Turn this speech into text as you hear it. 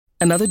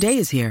Another day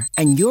is here,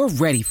 and you're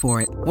ready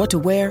for it. What to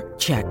wear?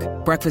 Check.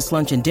 Breakfast,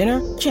 lunch, and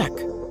dinner? Check.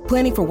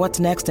 Planning for what's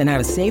next and how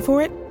to save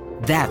for it?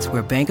 That's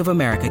where Bank of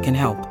America can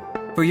help.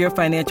 For your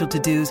financial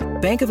to-dos,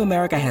 Bank of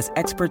America has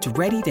experts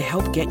ready to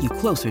help get you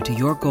closer to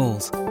your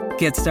goals.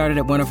 Get started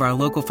at one of our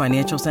local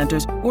financial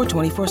centers or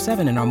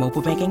 24/7 in our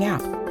mobile banking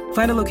app.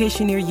 Find a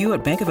location near you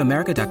at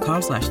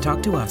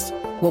bankofamerica.com/talktous.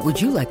 What would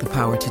you like the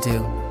power to do?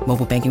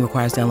 Mobile banking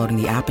requires downloading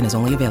the app and is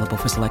only available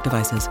for select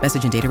devices.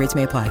 Message and data rates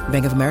may apply.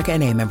 Bank of America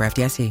N.A., member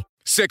FDIC.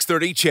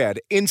 630 CHED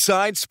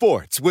Inside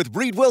Sports with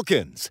Reed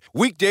Wilkins.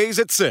 Weekdays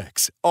at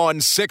 6 on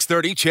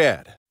 630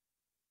 CHED.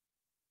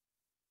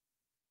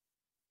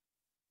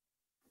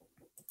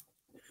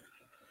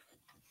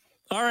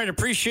 All right,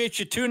 appreciate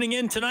you tuning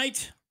in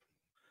tonight.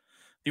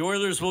 The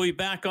Oilers will be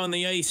back on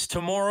the ice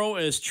tomorrow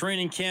as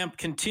training camp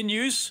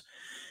continues.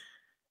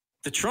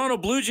 The Toronto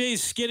Blue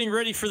Jays getting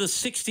ready for the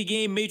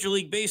 60-game Major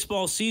League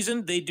Baseball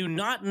season. They do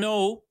not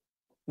know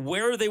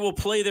where they will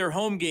play their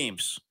home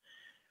games.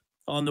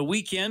 On the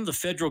weekend, the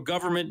federal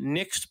government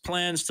nixed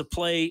plans to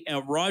play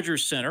at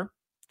Rogers Center.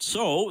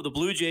 So the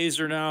Blue Jays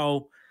are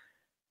now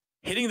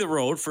hitting the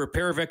road for a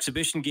pair of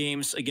exhibition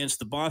games against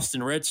the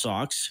Boston Red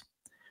Sox.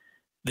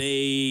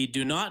 They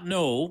do not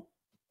know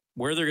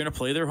where they're going to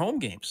play their home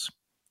games.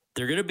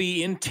 They're going to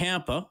be in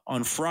Tampa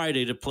on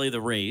Friday to play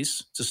the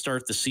Rays to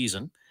start the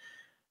season.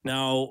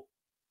 Now,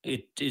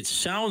 it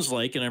sounds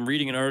like, and I'm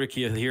reading an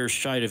article here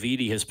Shai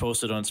Davidi has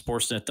posted on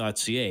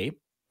sportsnet.ca,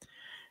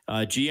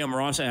 GM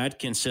Ross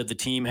Atkins said the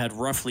team had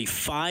roughly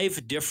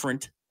 5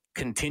 different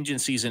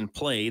contingencies in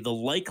play. The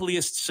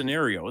likeliest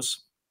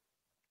scenarios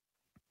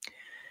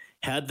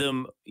had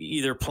them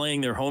either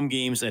playing their home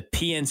games at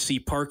PNC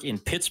Park in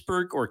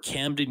Pittsburgh or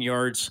Camden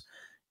Yards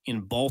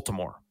in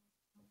Baltimore.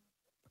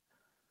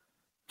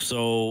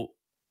 So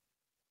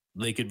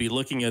they could be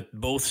looking at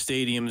both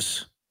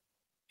stadiums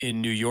in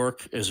New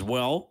York as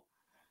well.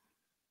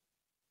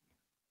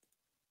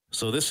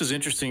 So this is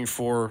interesting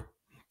for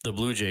the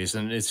Blue Jays,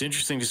 and it's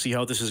interesting to see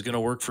how this is going to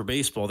work for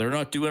baseball. They're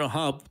not doing a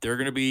hub. They're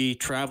going to be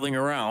traveling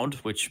around,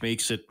 which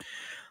makes it a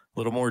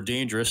little more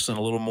dangerous and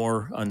a little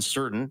more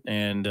uncertain,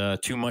 and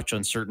too much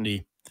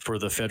uncertainty for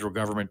the federal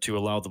government to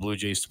allow the Blue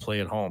Jays to play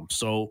at home.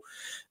 So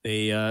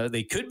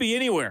they could be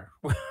anywhere.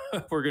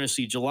 We're going to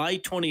see July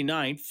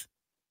 29th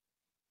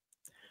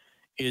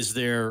is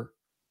their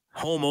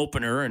home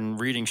opener, and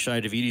reading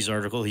Shai Davidi's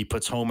article, he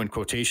puts home in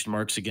quotation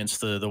marks against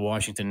the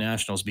Washington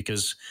Nationals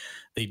because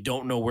they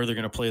don't know where they're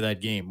going to play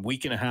that game.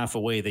 Week and a half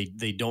away,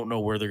 they don't know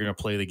where they're going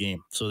to play the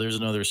game. So there's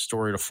another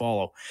story to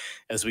follow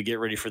as we get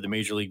ready for the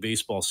Major League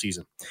Baseball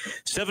season.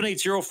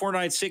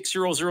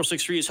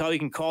 780-496-0063 is how you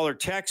can call or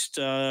text.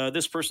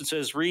 This person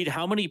says, Reed,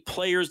 how many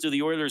players do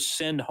the Oilers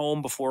send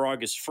home before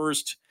August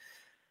 1st?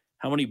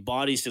 How many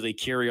bodies do they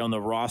carry on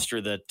the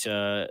roster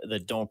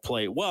that don't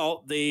play?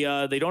 Well, they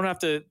don't have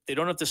to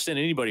send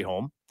anybody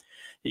home.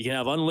 You can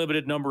have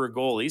unlimited number of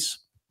goalies.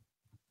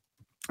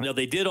 Now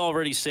they did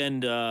already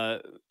send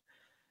Olivier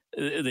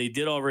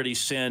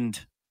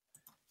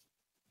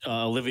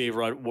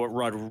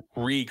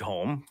Rodrigue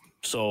home,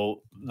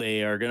 so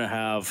they are going to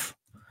have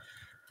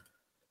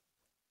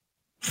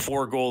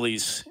 4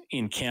 goalies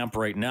in camp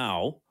right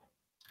now,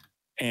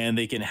 and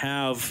they can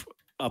have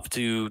up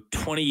to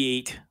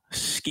 28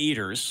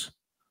 skaters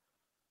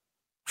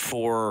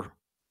for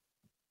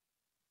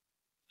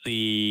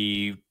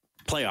the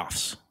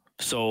playoffs.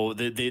 So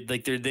they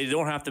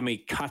don't have to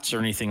make cuts or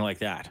anything like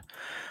that.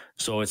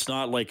 So it's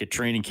not like a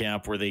training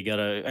camp where they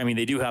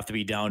they do have to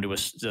be down to a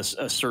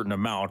certain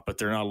amount, but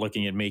they're not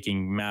looking at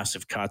making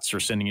massive cuts or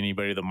sending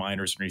anybody to the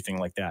minors or anything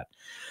like that.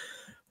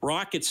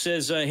 Rocket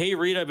says, hey,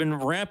 Reed, I've been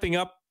ramping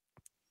up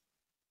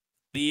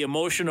the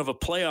emotion of a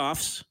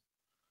playoffs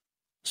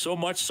so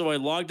much so I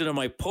logged into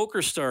my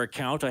PokerStar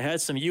account. I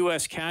had some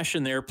U.S. cash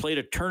in there, played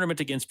a tournament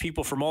against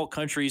people from all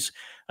countries.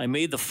 I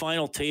made the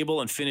final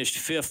table and finished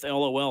 5th.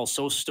 LOL,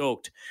 so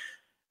stoked.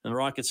 And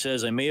Rocket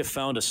says, I may have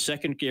found a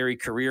secondary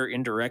career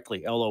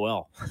indirectly.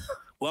 LOL.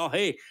 Well,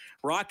 hey,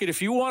 Rocket,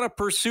 if you want to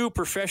pursue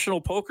professional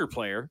poker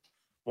player,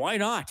 why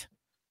not?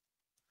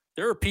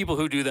 There are people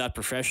who do that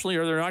professionally,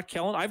 or they're not,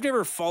 Kellen. I've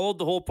never followed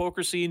the whole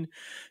poker scene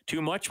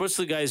too much. What's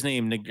the guy's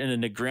name?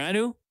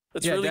 Negreanu?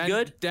 That's really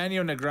good?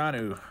 Daniel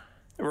Negreanu.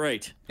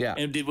 Right. Yeah.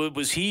 And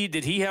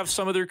did he have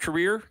some other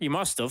career? He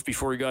must have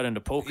before he got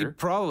into poker. He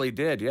probably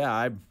did. Yeah,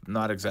 I'm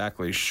not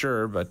exactly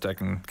sure, but I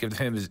can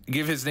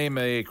give his name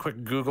a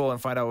quick Google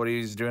and find out what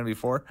he's doing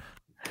before.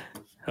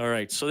 All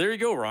right. So there you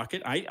go,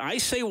 Rocket. I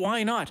say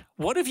why not?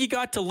 What have you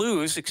got to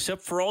lose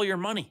except for all your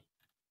money?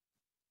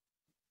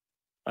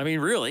 I mean,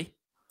 really,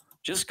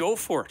 just go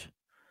for it.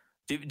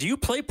 Do you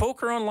play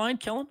poker online,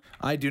 Kellen?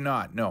 I do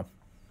not. No.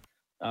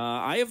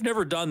 I have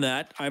never done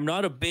that. I'm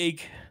not a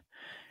big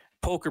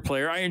poker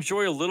player. I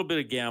enjoy a little bit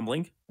of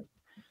gambling.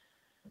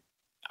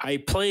 I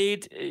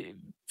played.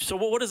 So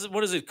what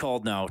is it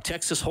called now?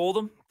 Texas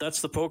Hold'em?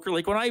 That's the poker.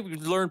 Like when I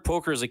learned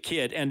poker as a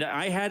kid, and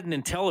I had an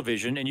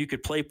Intellivision, and you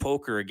could play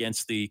poker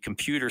against the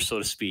computer, so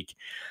to speak.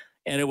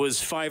 And it was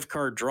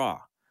 5-card draw.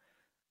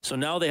 So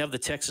now they have the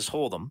Texas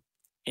Hold'em.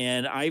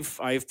 And I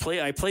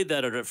played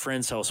that at a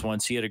friend's house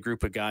once. He had a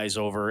group of guys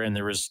over, and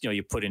there was,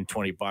 you put in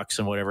 $20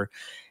 and whatever.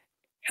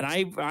 And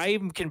I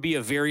can be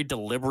a very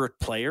deliberate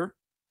player.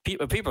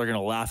 People are going to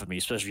laugh at me,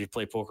 especially if you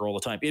play poker all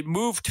the time. It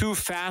moved too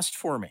fast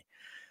for me.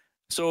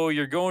 So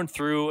you're going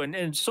through,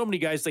 and so many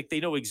guys, like, they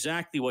know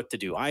exactly what to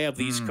do. I have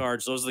these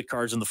cards. Those are the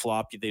cards in the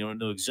flop. They don't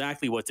know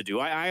exactly what to do.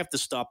 I have to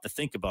stop to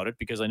think about it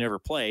because I never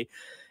play.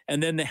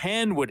 And then the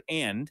hand would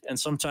end, and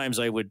sometimes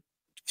I would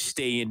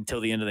stay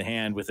until the end of the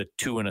hand with a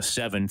 2 and a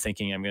 7,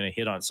 thinking I'm going to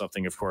hit on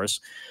something, of course.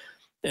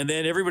 And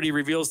then everybody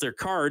reveals their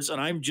cards, and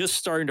I'm just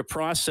starting to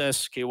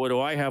process, okay, what do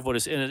I have? What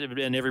is in it?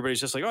 And everybody's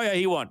just like, oh, yeah,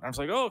 he won. I'm just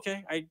like, oh,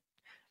 okay.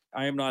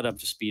 I am not up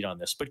to speed on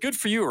this. But good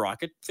for you,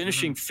 Rocket,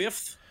 finishing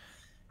fifth.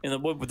 And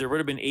there would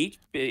have been eight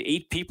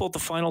people at the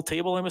final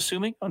table, I'm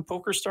assuming, on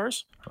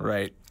PokerStars?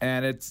 Right.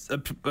 And it's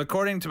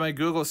according to my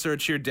Google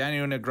search here,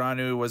 Daniel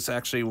Negreanu was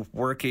actually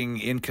working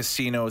in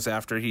casinos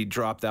after he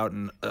dropped out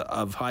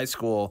of high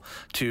school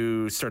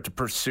to start to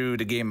pursue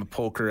the game of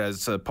poker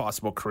as a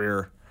possible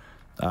career.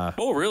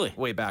 Oh, really?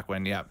 Way back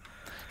when, yeah.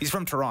 He's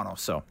from Toronto,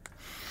 so.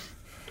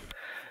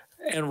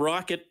 And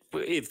Rocket,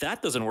 if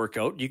that doesn't work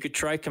out, you could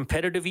try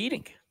competitive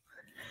eating.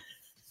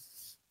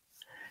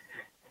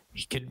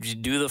 You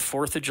could do the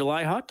 4th of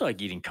July hot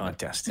dog eating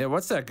contest. Yeah,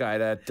 what's that guy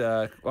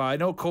that, I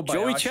know Kobayashi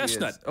Joey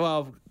Chestnut.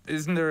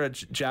 Isn't there a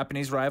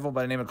Japanese rival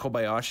by the name of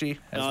Kobayashi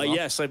as well?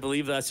 Yes, I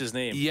believe that's his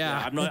name.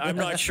 Yeah. I'm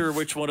not sure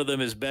which one of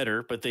them is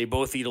better, but they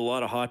both eat a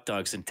lot of hot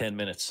dogs in 10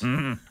 minutes.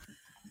 Mm-hmm.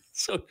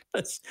 So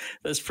that's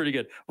pretty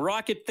good.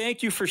 Rocket,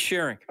 thank you for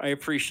sharing. I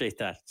appreciate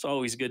that. It's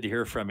always good to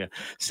hear from you.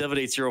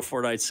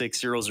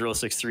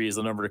 780-496-0063 is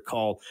the number to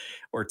call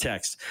or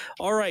text.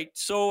 All right.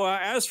 So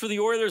as for the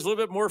Oilers, a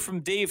little bit more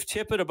from Dave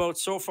Tippett about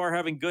so far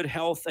having good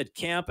health at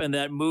camp and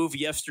that move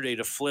yesterday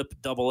to flip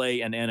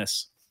AA and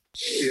Ennis.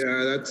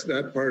 Yeah,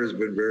 that part has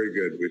been very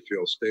good. We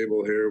feel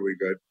stable here. We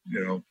got,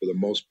 for the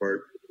most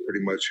part,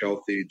 pretty much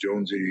healthy.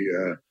 Jonesy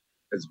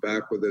is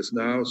back with us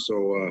now.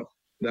 So,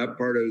 that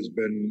part has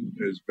been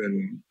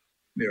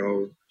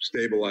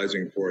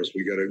stabilizing for us.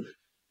 We get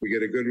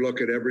a good look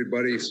at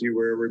everybody, see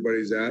where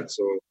everybody's at.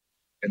 So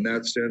in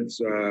that sense,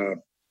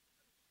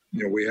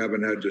 we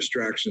haven't had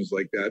distractions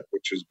like that,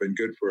 which has been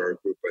good for our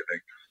group, I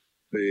think.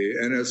 The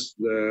Ennis,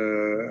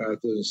 the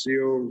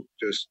Athanasia,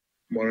 just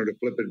wanted to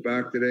flip it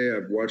back today.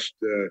 I've watched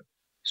the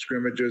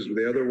scrimmages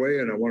the other way,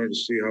 and I wanted to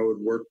see how it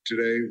worked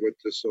today with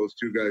those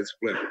two guys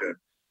flipped. And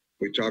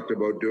we talked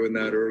about doing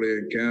that early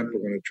in camp.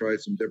 We're going to try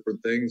some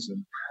different things.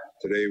 And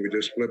today we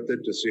just flipped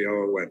it to see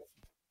how it went.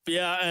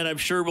 Yeah, and I'm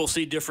sure we'll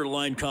see different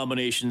line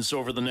combinations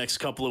over the next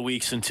couple of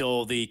weeks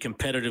until the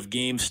competitive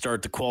games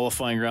start. The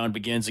qualifying round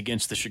begins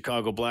against the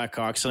Chicago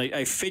Blackhawks. And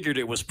I figured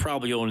it was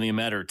probably only a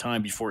matter of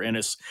time before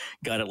Ennis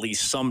got at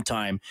least some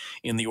time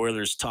in the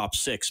Oilers' top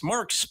 6.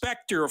 Mark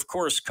Spector, of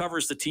course,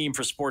 covers the team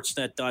for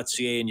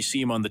Sportsnet.ca, and you see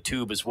him on the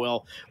tube as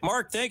well.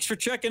 Mark, thanks for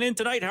checking in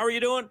tonight. How are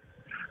you doing?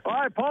 Well,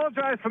 I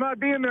apologize for not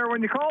being there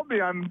when you called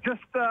me. I'm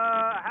just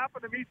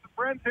happened to meet some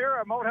friends here.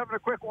 I'm out having a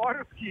quick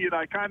water ski, and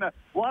I kind of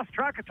lost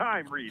track of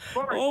time, Reed.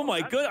 Sorry. Oh,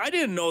 my God. I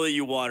didn't know that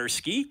you water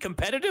ski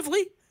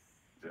competitively.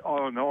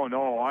 Oh,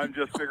 no. I'm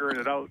just figuring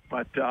it out.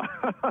 But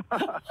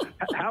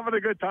having a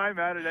good time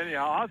at it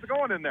anyhow. How's it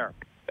going in there?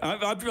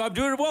 I'm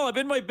doing well. I'm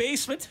in my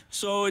basement,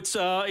 so it's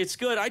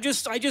good. I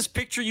just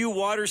picture you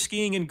water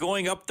skiing and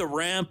going up the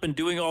ramp and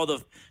doing all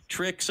the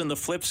tricks and the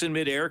flips in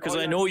midair because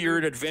I know you're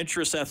an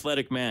adventurous,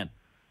 athletic man.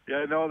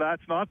 Yeah, no,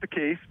 that's not the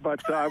case, but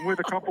I'm with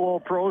a couple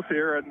old pros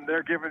here, and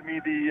they're giving me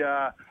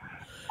the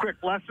quick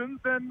lessons,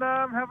 and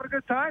I'm having a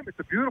good time. It's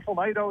a beautiful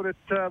night out at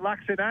Lac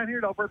St. Anne here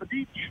at Alberta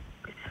Beach.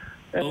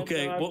 And,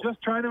 okay.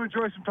 Just trying to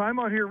enjoy some time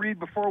out here, Reed,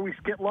 before we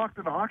get locked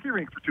in the hockey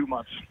rink for 2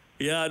 months.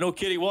 Yeah, no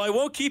kidding. Well, I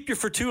won't keep you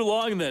for too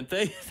long then.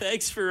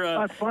 Thanks for...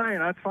 That's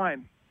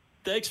fine.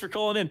 Thanks for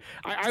calling in.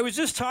 I was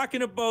just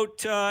talking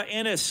about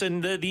Ennis,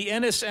 and the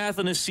Ennis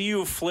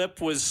Athanasiou flip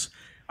was...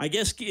 I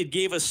guess it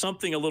gave us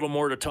something a little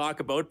more to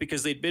talk about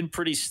because they'd been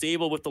pretty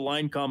stable with the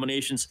line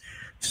combinations.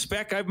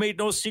 Spec, I've made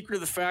no secret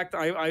of the fact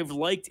I've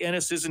liked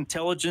Ennis's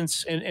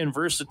intelligence and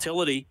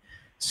versatility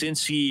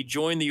since he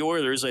joined the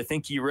Oilers. I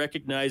think he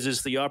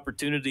recognizes the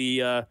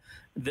opportunity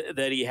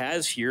that he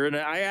has here. And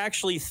I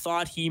actually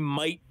thought he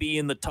might be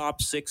in the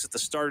top 6 at the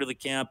start of the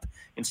camp.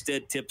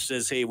 Instead, Tip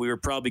says, hey, we were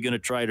probably going to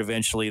try it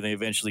eventually. And they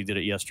eventually did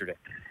it yesterday.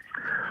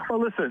 Well,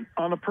 listen,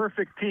 on a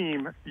perfect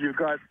team, you've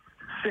got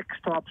 6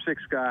 top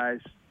 6 guys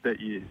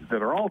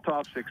that are all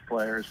top 6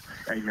 players,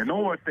 and you know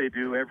what they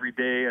do every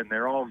day, and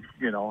they're all,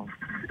 you don't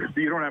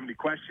have any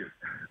questions.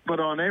 But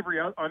on every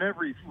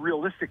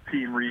realistic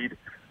team, Reed,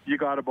 you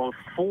got about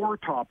 4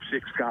 top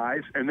 6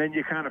 guys, and then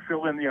you kind of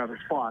fill in the other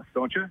spots,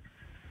 don't you?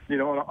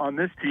 On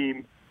this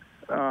team,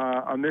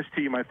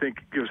 I think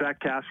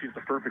Zach Cassian's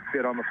the perfect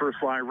fit on the first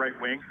line right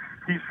wing.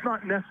 He's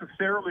not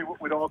necessarily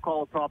what we'd all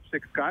call a top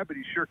 6 guy, but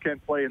he sure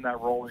can play in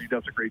that role, and he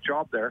does a great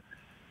job there.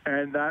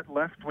 And that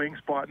left wing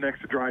spot next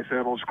to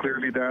Draisaitl is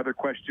clearly the other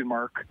question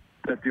mark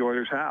that the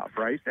Oilers have,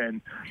 right? And,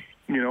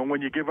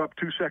 when you give up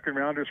 2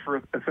 second-rounders for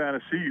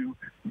Athanasiou,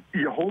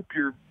 you hope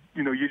you're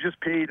you just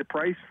pay the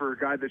price for a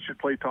guy that should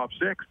play top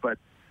six. But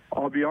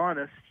I'll be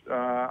honest,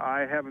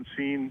 I haven't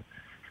seen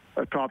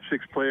a top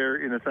six player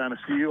in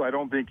Athanasiou. I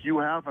don't think you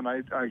have, and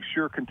I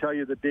sure can tell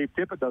you that Dave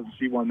Tippett doesn't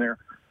see one there,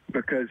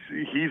 because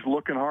he's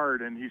looking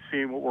hard and he's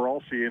seeing what we're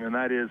all seeing, and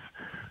that is,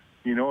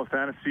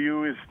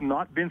 Athanasiou has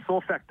not been so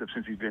effective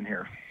since he's been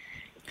here.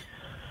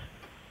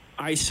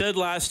 I said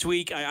last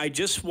week, I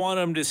just want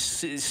him to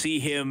see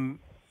him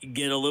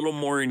get a little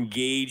more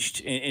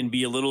engaged and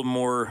be a little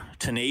more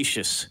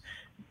tenacious.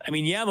 I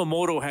mean,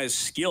 Yamamoto has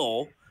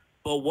skill,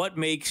 but what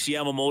makes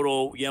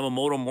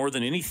Yamamoto more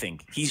than anything?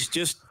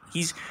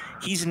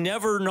 He's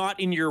never not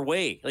in your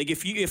way. Like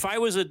if I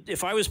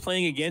was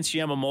playing against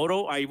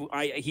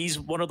Yamamoto, he's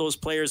one of those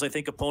players I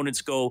think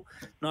opponents go,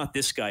 not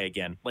this guy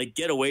again. Like,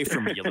 get away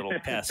from me, you little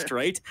pest,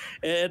 right?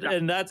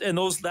 And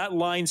that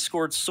line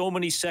scored so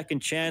many second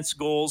chance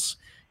goals.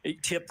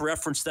 Tip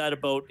referenced that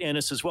about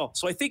Ennis as well.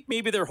 So I think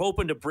maybe they're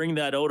hoping to bring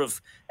that out of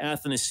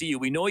Athanasiou.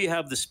 We know you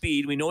have the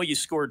speed. We know you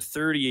scored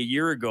 30 a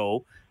year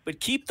ago,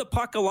 but keep the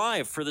puck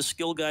alive for the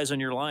skill guys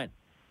on your line.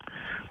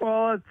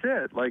 Well,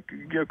 that's it. Like,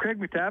 Craig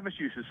McTavish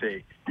used to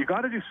say, you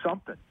got to do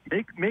something.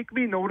 Make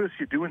me notice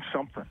you're doing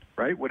something,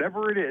 right?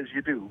 Whatever it is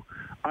you do,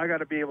 I got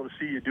to be able to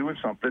see you doing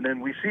something.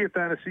 And we see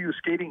Athanasiou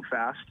skating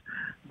fast,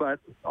 but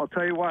I'll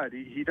tell you what,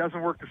 he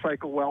doesn't work the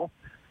cycle well.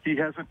 He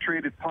hasn't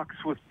traded pucks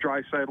with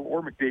Draisaitl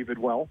or McDavid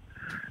well.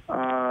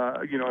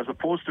 As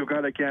opposed to a guy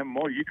like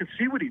Yamamoto, you can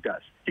see what he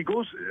does. He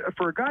goes,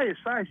 for a guy his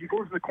size, he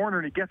goes to the corner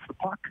and he gets the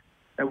puck.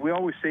 And we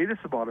always say this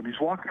about him. He's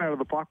walking out of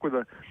the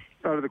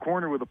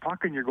corner with a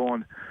puck, and you're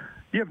going,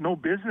 you have no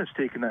business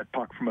taking that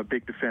puck from a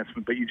big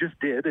defenseman, but you just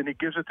did, and he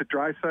gives it to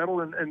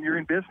Draisaitl, and you're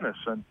in business.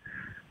 And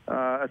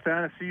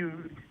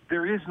Athanasiou,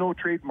 there is no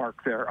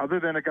trademark there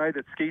other than a guy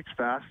that skates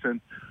fast,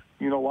 and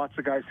lots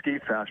of guys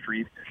skate fast,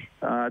 Reed.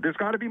 There's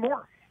got to be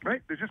more. Right,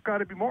 there's just got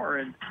to be more,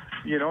 and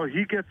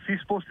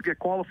he's supposed to get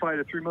qualified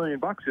at $3 million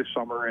this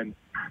summer, and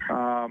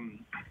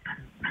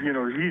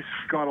he's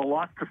got a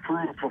lot to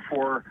prove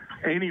before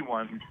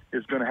anyone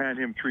is going to hand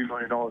him $3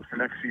 million for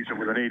next season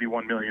with an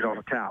 $81 million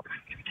cap.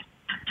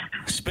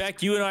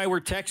 Spec, you and I were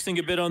texting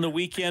a bit on the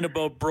weekend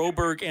about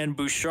Broberg and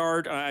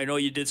Bouchard. I know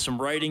you did some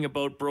writing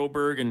about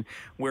Broberg and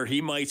where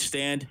he might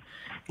stand.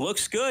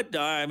 Looks good.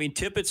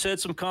 Tippett said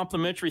some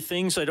complimentary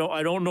things. I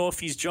don't know if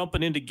he's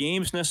jumping into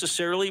games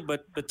necessarily,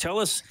 but tell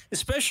us,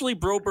 especially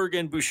Broberg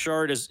and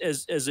Bouchard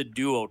as a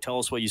duo. Tell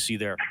us what you see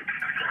there.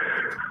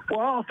 Well,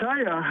 I'll tell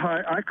you,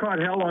 I caught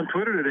hell on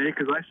Twitter today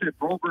because I said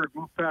Broberg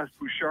moved past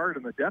Bouchard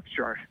in the depth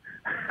chart.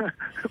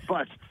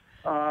 But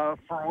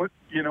for what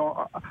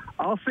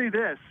I'll say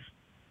this: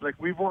 like,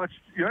 we've watched.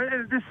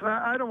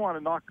 I don't want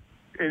to knock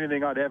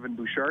anything on Evan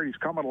Bouchard. He's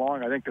coming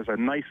along. I think there's a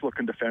nice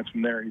looking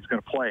defenseman there, and he's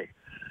going to play.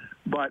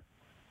 But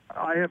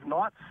I have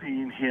not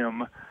seen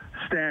him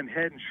stand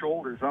head and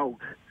shoulders out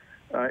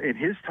in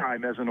his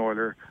time as an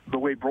Oiler the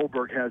way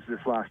Broberg has this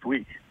last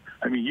week.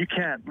 I mean, you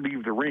can't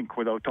leave the rink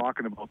without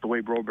talking about the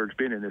way Broberg's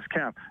been in this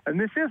camp. And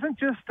this isn't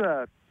just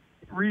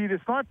Reed,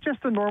 it's not just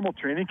a normal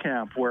training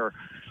camp where,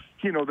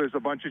 there's a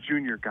bunch of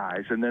junior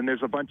guys and then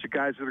there's a bunch of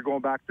guys that are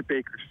going back to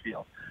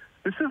Bakersfield.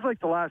 This is like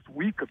the last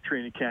week of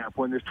training camp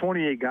when there's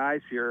 28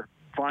 guys here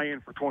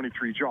vying for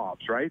 23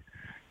 jobs, right?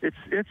 This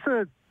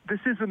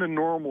isn't a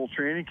normal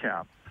training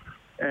camp.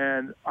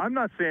 And I'm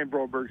not saying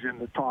Broberg's in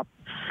the top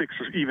 6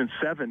 or even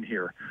 7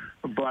 here.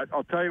 But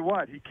I'll tell you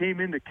what, he came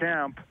into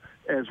camp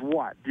as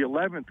what? The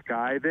 11th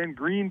guy. Then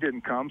Green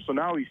didn't come, so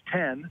now he's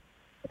 10.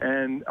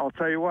 And I'll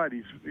tell you what,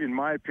 in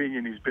my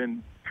opinion, he's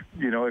been,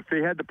 if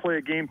they had to play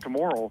a game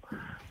tomorrow,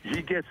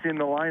 he gets in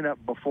the lineup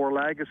before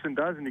Lagesson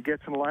does, and he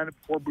gets in the lineup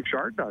before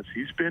Bouchard does.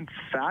 He's been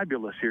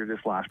fabulous here this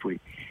last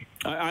week.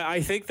 I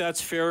think that's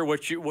fair.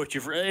 What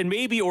you've and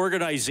maybe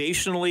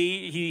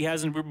organizationally he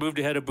hasn't moved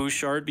ahead of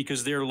Bouchard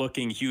because they're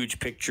looking huge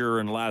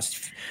picture in the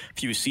last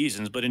few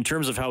seasons. But in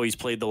terms of how he's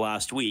played the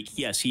last week,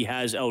 yes, he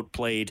has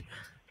outplayed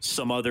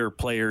some other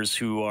players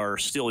who are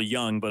still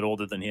young but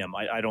older than him.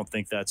 I don't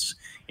think that's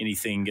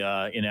anything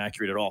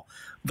inaccurate at all.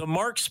 The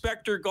Mark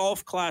Spector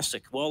Golf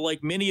Classic. Well,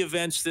 like many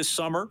events this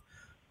summer,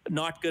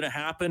 not going to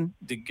happen.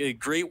 The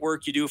great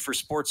work you do for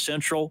Sports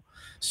Central,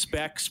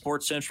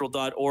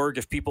 sportscentral.org,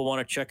 if people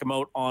want to check them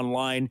out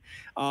online.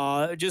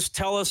 Just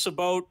tell us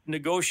about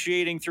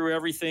negotiating through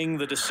everything,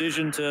 the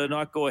decision to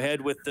not go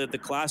ahead with the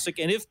Classic,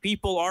 and if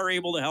people are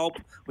able to help.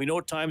 We know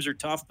times are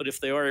tough, but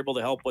if they are able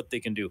to help, what they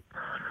can do.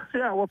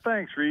 Yeah, well,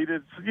 thanks, Reed.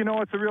 It's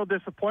a real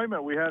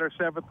disappointment. We had our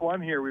 7th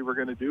one here we were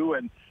going to do,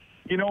 and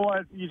you know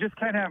what? You just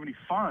can't have any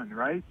fun,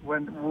 right?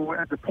 When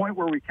at the point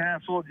where we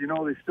canceled,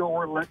 they still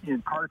weren't letting you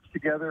in carts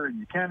together, and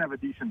you can't have a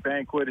decent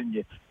banquet, and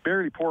you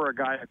barely pour a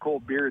guy a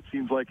cold beer, it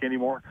seems like,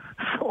 anymore.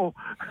 So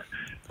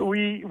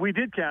we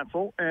did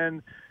cancel,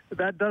 and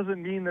that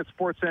doesn't mean that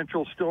Sports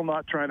Central's still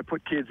not trying to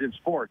put kids in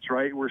sports,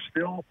 right? We're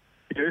still,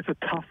 it's a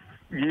tough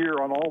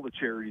year on all the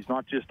charities,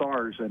 not just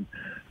ours. And,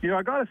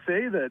 I got to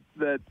say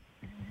that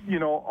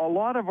a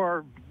lot of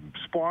our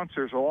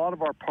sponsors, a lot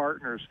of our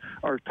partners,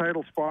 our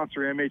title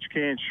sponsor,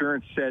 MHK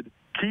Insurance, said,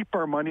 keep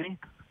our money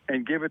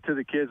and give it to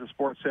the kids at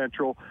Sports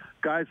Central.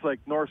 Guys like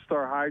North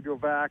Star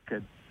Hydrovac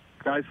and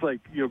guys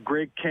like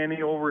Greg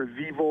Kenny over at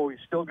Vivo. He's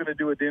still going to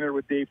do a dinner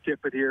with Dave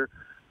Tippett here.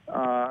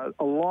 A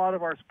lot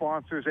of our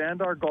sponsors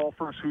and our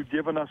golfers who've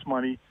given us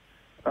money,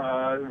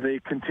 they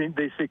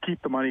say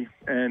keep the money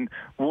and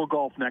we'll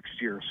golf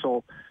next year.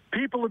 So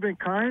people have been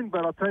kind,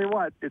 but I'll tell you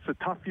what, it's a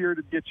tough year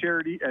to get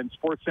charity, and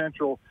Sports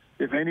Central,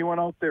 if anyone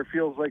out there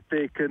feels like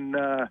they can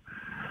help,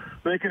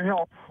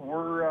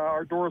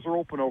 our doors are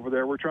open over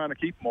there. We're trying to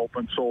keep them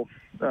open. So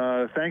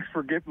thanks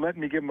for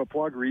letting me give them a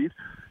plug, Reed.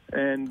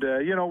 And,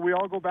 we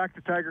all go back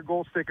to Tiger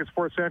Gold Stick at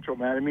Sports Central,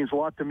 man. It means a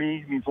lot to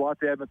me. It means a lot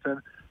to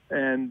Edmonton.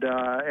 And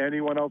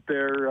anyone out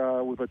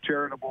there with a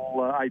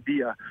charitable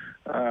idea,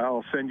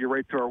 I'll send you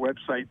right to our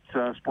website,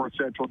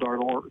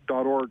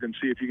 sportscentral.org, and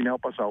see if you can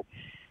help us out.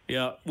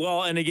 Yeah,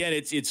 well, and again,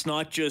 it's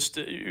not just,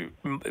 you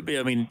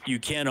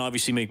can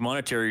obviously make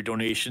monetary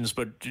donations,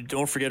 but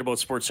don't forget about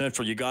Sports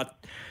Central. You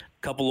got a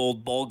couple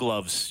old ball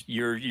gloves.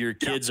 Your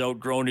kid's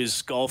outgrown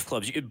his golf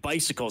clubs. You get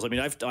bicycles.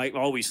 I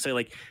always say,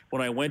 like,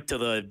 when I went to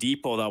the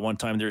depot that one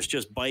time, there's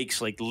just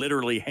bikes, like,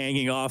 literally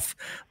hanging off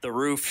the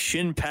roof,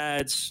 shin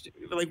pads,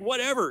 like,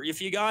 whatever.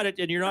 If you got it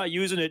and you're not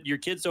using it, your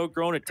kid's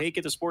outgrown it, take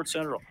it to Sports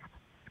Central.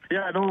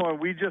 Yeah, no,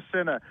 we just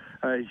sent a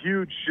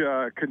huge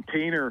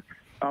container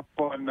up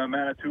on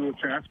Manitoulin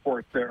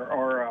Transport there,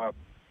 or I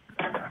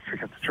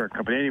forget the truck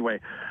company. Anyway,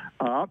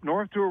 up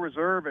north to a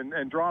reserve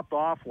and dropped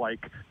off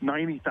like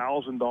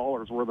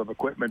 $90,000 worth of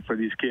equipment for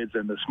these kids,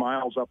 and the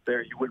smiles up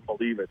there, you wouldn't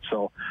believe it.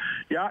 So,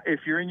 yeah,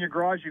 if you're in your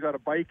garage, you got a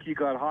bike, you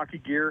got hockey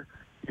gear.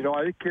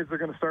 I think kids are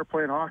going to start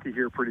playing hockey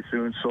here pretty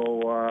soon.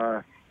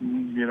 So,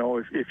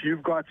 if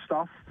you've got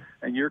stuff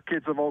and your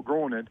kids have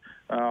outgrown it,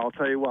 I'll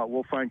tell you what,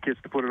 we'll find kids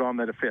to put it on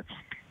that it fits.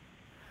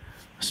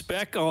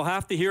 Spec, I'll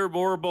have to hear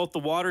more about the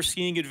water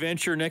skiing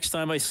adventure next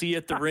time I see you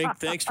at the rink.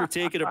 Thanks for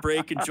taking a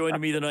break and joining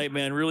me tonight,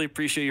 man. Really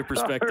appreciate your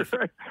perspective.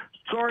 Right.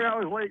 Sorry I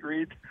was late,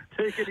 Reed.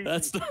 Take it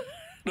easy.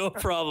 No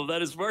problem.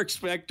 That is Mark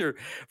Spector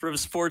from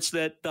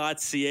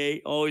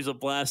Sportsnet.ca. Always a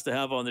blast to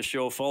have on the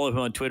show. Follow him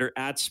on Twitter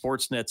at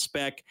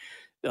SportsNetSpec.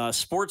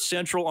 Sports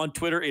Central on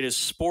Twitter, it is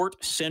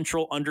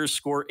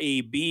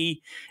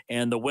sportcentral_AB,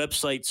 and the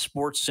website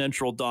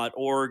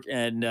sportscentral.org.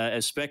 And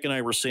as Spec and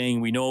I were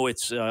saying, we know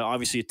it's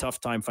obviously a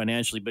tough time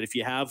financially, but if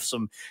you have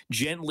some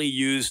gently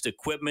used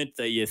equipment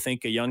that you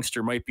think a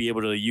youngster might be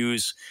able to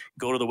use,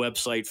 go to the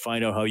website,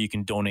 find out how you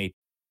can donate.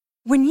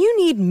 When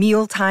you need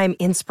mealtime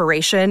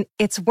inspiration,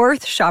 it's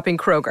worth shopping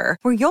Kroger,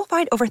 where you'll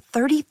find over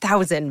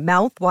 30,000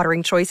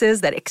 mouth-watering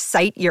choices that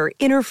excite your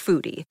inner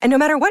foodie. And no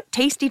matter what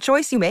tasty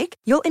choice you make,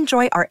 you'll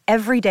enjoy our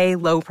everyday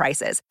low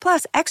prices,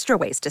 plus extra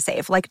ways to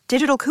save, like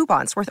digital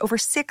coupons worth over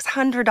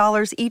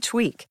 $600 each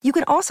week. You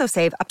can also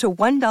save up to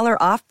 $1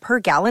 off per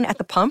gallon at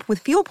the pump with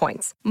fuel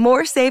points.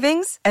 More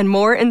savings and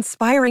more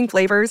inspiring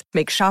flavors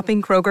make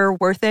shopping Kroger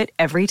worth it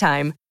every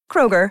time.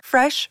 Kroger,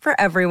 fresh for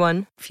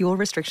everyone. Fuel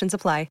restrictions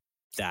apply.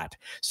 That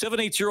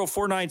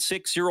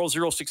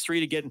 780-496-0063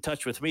 to get in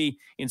touch with me.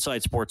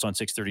 Inside Sports on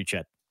 630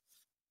 CHED.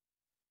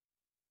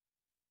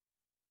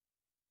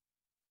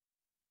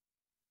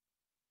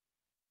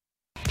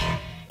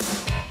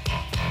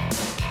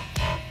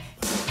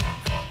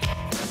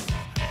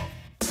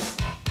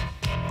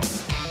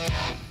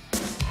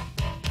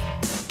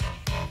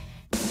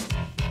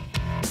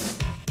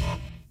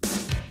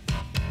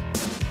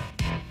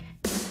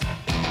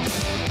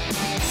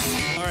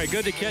 All right,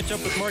 good to catch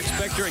up with Mark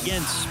Spector.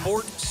 Again,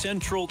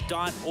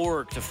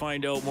 sportcentral.org to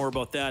find out more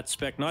about that.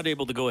 Spec not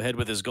able to go ahead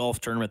with his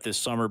golf tournament this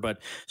summer,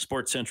 but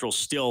Sports Central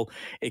still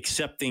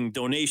accepting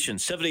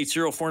donations.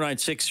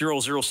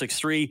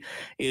 780-496-0063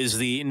 is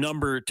the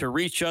number to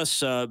reach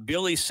us.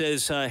 Billy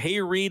says,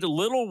 hey, Reed, a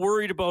little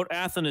worried about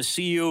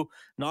Athanasiou.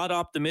 Not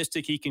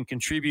optimistic he can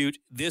contribute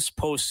this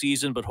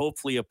postseason, but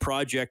hopefully a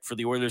project for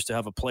the Oilers to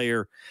have a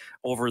player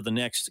over the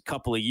next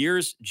couple of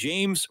years.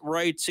 James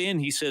writes in,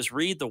 he says,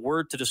 Reed, the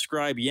word to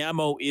describe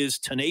Yamo is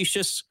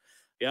tenacious.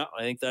 Yeah,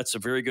 I think that's a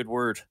very good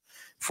word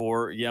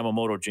for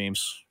Yamamoto,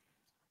 James.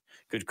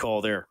 Good call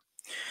there.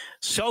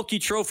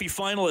 Selke Trophy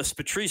finalists,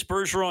 Patrice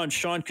Bergeron,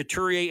 Sean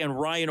Couturier, and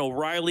Ryan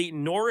O'Reilly.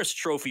 Norris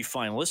Trophy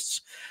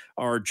finalists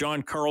are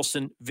John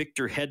Carlson,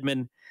 Victor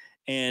Hedman,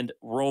 and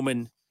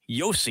Roman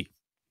Josi.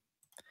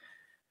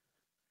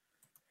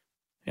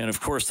 And,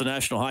 of course, the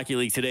National Hockey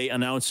League today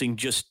announcing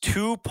just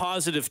 2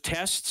 positive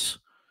tests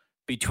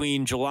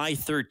between July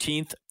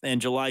 13th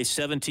and July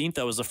 17th.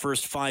 That was the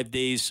first 5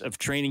 days of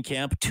training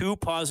camp. 2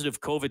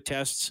 positive COVID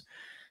tests,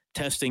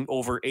 testing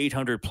over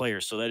 800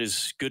 players. So that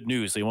is good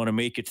news. They want to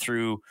make it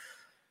through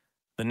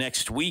the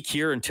next week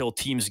here until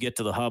teams get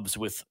to the hubs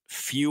with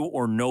few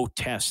or no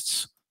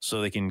tests so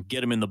they can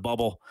get them in the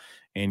bubble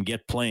and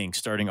get playing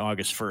starting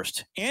August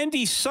 1st.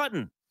 Andy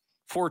Sutton,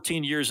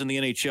 14 years in the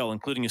NHL,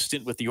 including a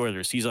stint with the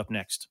Oilers. He's up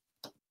next.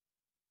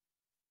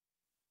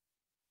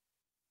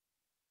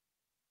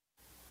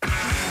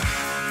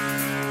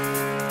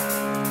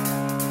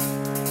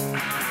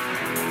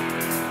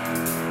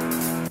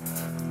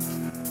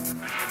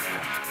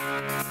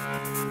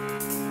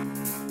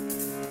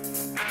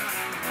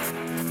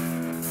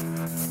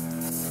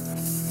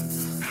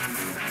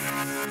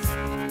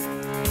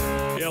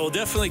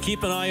 definitely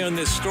keep an eye on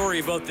this story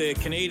about the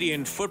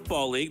Canadian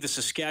Football League. The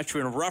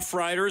Saskatchewan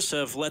Roughriders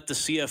have let the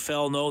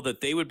CFL know that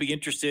they would be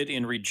interested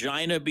in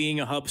Regina being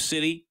a hub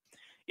city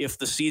if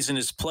the season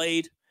is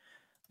played.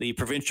 The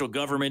provincial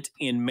government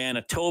in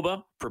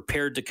Manitoba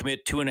prepared to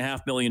commit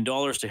 $2.5 million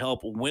to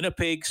help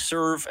Winnipeg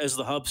serve as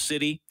the hub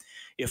city.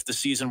 If the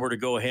season were to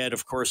go ahead,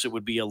 of course, it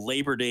would be a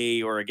Labor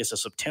Day or I guess a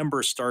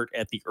September start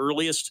at the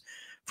earliest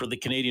for the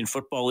Canadian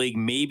Football League,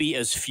 maybe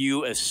as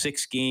few as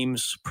 6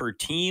 games per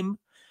team.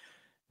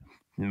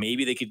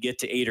 Maybe they could get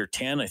to 8 or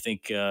 10. I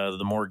think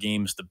the more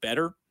games, the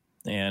better.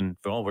 And,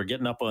 well, we're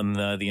getting up on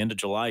the end of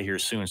July here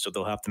soon, so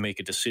they'll have to make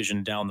a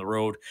decision down the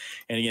road.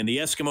 And, again, the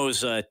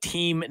Eskimos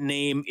team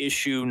name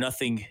issue,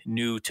 nothing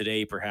new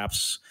today,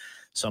 perhaps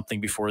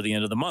something before the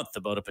end of the month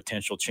about a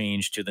potential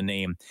change to the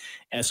name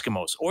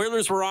Eskimos.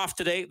 Oilers were off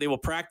today. They will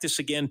practice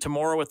again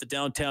tomorrow at the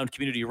downtown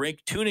community rink,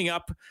 tuning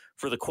up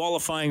for the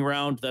qualifying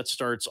round. That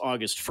starts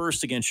August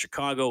 1st against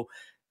Chicago.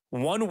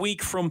 1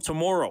 week from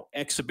tomorrow,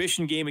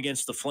 exhibition game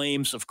against the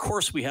Flames. Of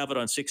course, we have it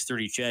on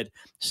 6:30, Ched.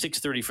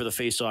 6:30 for the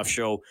face-off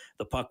show.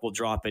 The puck will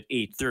drop at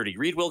 8:30.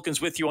 Reed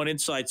Wilkins with you on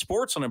Inside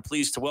Sports, and I'm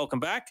pleased to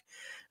welcome back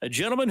a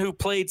gentleman who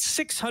played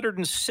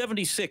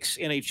 676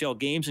 NHL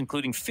games,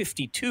 including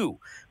 52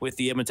 with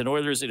the Edmonton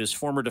Oilers. It is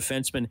former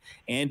defenseman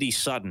Andy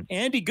Sutton.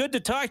 Andy, good to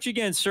talk to you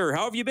again, sir.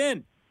 How have you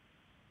been?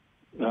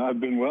 I've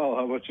been well.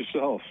 How about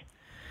yourself?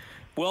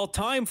 Well,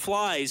 time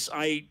flies.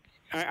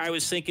 I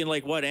was thinking,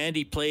 like, what,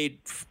 Andy played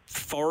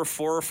four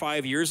or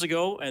 5 years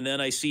ago, and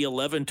then I see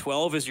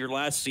 11-12 as your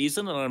last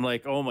season, and I'm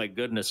like, oh, my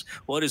goodness,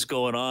 what is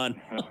going on?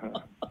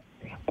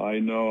 I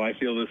know. I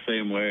feel the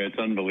same way. It's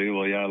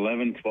unbelievable. Yeah,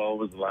 11-12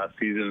 was the last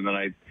season, and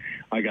then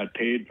I got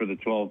paid for the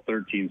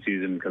 12-13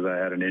 season because I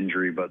had an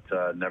injury, but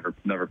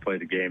never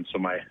played a game. So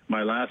my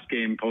last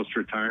game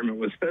post-retirement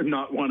was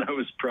not one I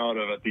was proud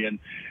of at the end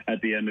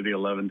of the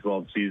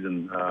 11-12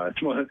 season.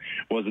 It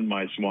wasn't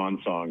my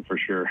swan song for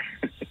sure.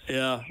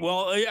 Yeah.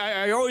 Well,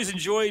 I always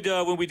enjoyed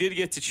when we did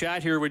get to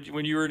chat here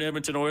when you were an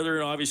Edmonton Oiler,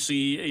 and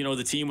obviously, you know,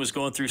 the team was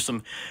going through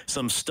some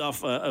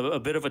stuff, a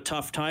bit of a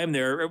tough time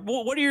there.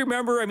 What do you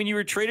remember? I mean, you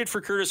were traded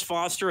for Curtis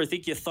Foster. I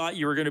think you thought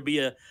you were going to be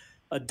a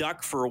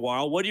Duck for a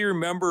while. What do you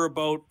remember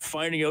about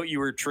finding out you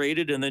were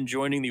traded and then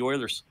joining the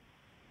Oilers?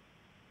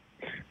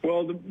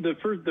 Well, the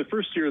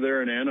first year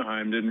there in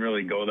Anaheim didn't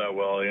really go that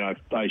well. You know,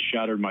 I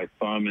shattered my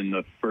thumb in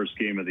the first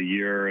game of the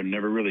year and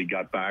never really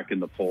got back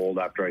in the fold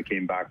after I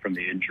came back from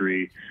the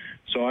injury.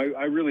 So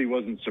I really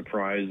wasn't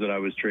surprised that I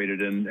was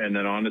traded, and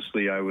then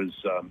honestly, I was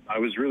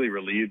really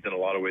relieved in a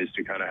lot of ways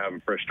to kind of have a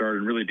fresh start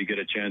and really to get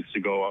a chance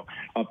to go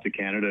up to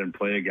Canada and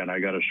play again. I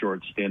got a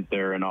short stint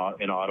there in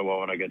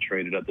Ottawa when I got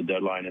traded at the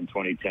deadline in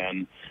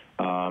 2010.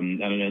 And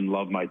then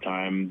loved my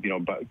time, you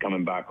know,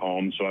 coming back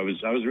home. So I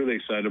was really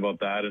excited about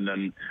that. And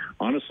then,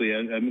 honestly,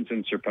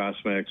 Edmonton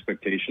surpassed my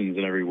expectations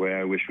in every way.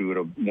 I wish we would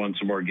have won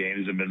some more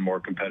games and been more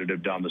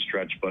competitive down the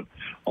stretch. But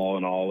all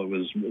in all, it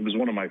was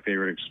one of my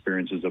favorite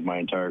experiences of my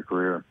entire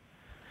career.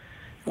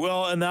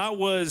 Well, and that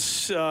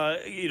was,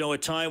 a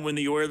time when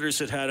the Oilers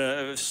had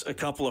a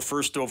couple of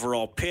first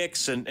overall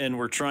picks and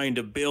were trying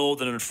to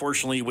build. And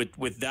unfortunately,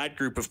 with that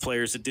group of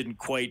players, it didn't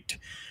quite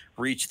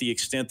reach the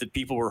extent that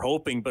people were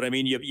hoping. But I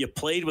mean, you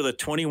played with a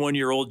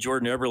 21-year-old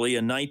Jordan Eberle,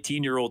 a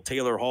 19-year-old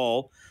Taylor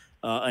Hall,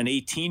 an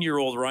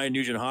 18-year-old Ryan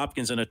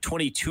Nugent-Hopkins, and a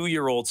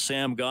 22-year-old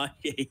Sam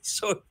Gagner.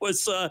 So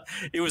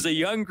it was a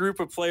young group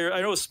of players.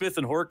 I know Smith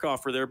and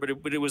Horkoff were there, but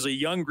it was a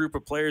young group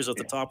of players at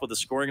the top of the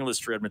scoring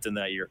list for Edmonton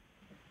that year.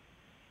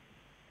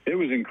 It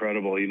was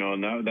incredible, you know,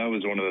 and that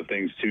was one of the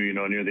things too. You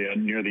know, near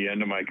the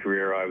end of my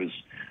career,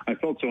 I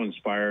felt so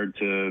inspired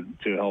to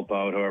help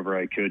out however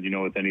I could, you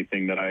know, with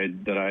anything that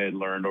I had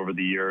learned over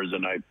the years,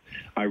 and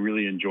I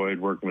really enjoyed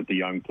working with the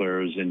young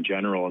players in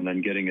general, and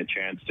then getting a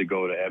chance to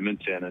go to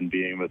Edmonton and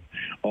being with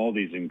all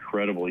these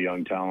incredible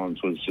young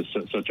talents was just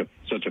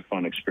such a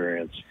fun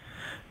experience.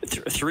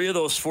 Three of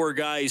those four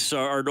guys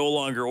are no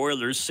longer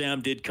Oilers.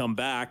 Sam did come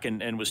back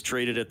and was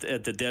traded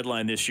at the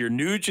deadline this year.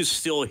 Nuge is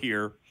still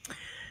here.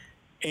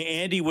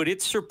 Andy, would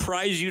it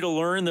surprise you to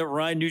learn that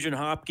Ryan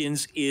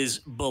Nugent-Hopkins is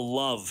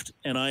beloved,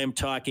 and I am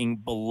talking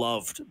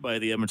beloved, by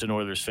the Edmonton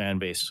Oilers fan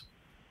base?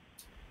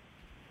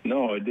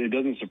 No, it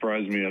doesn't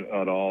surprise me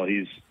at all.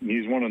 He's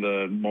one of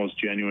the most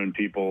genuine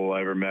people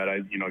I ever met. I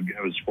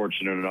was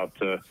fortunate enough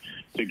to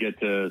get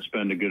to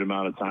spend a good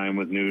amount of time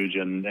with Nuge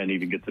and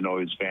even get to know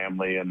his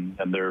family, and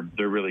they're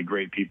really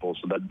great people.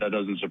 So that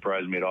doesn't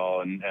surprise me at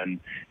all. And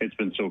it's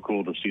been so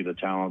cool to see the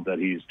talent that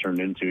he's turned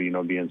into. You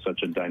know, being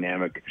such a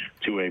dynamic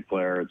two-way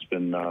player, it's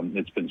been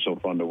so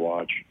fun to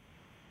watch.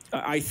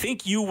 I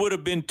think you would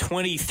have been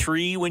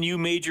 23 when you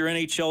made your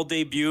NHL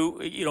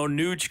debut. You know,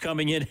 Nuge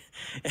coming in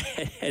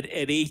at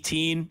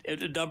 18,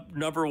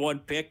 number one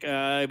pick.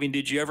 I mean,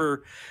 did you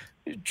ever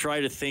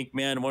try to think,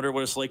 man, I wonder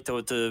what it's like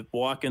to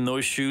walk in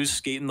those shoes,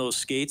 skate in those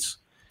skates?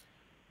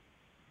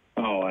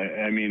 Oh,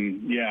 I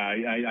mean, yeah,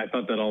 I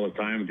thought that all the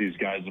time with these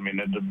guys. I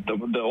mean,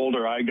 the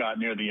older I got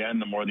near the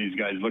end, the more these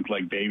guys looked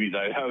like babies.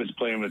 I was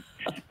playing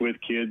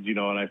with kids, you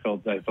know, and I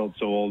felt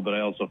so old, but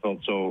I also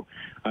felt so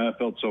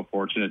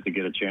fortunate to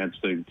get a chance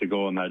to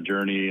go on that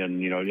journey,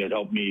 and you know, it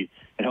helped me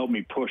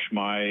push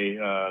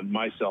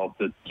myself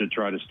to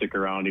try to stick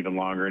around even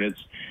longer. And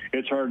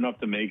it's hard enough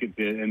to make it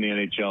in the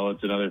NHL.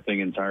 It's another thing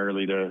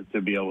entirely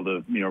to be able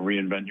to, you know,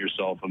 reinvent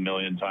yourself a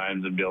million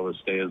times and be able to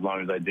stay as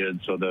long as I did.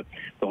 So the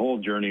whole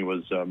journey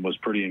was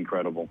pretty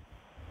incredible.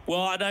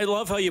 Well, and I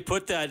love how you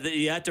put that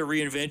you had to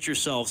reinvent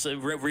yourself.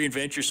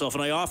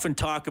 And I often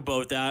talk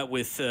about that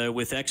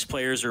with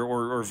ex-players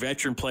or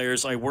veteran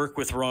players. I work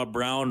with Rob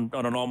Brown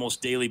on an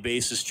almost daily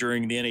basis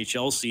during the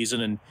NHL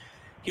season, and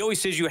he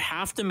always says you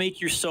have to make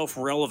yourself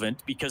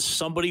relevant because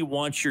somebody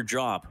wants your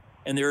job.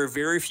 And there are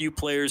very few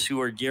players who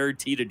are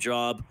guaranteed a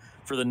job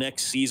for the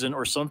next season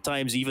or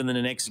sometimes even in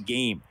the next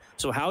game.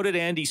 So how did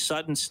Andy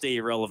Sutton stay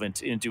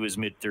relevant into his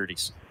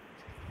mid-30s?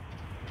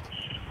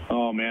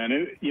 Oh man,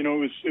 it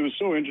was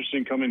so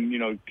interesting coming. You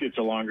know, it's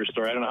a longer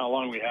story. I don't know how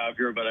long we have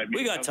here, but I mean,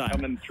 we got time.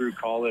 Coming through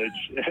college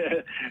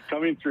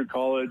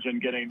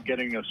and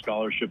getting a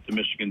scholarship to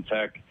Michigan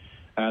Tech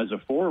as a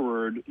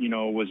forward, you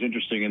know, was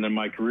interesting. And then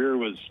my career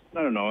was,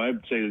 I don't know,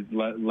 I'd say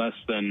less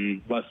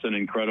than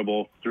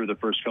incredible through the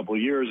first couple of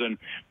years. And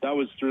that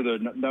was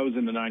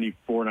in the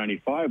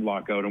 94-95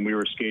 lockout, and we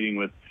were skating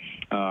with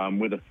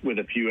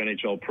a few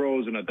NHL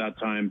pros. And at that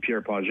time,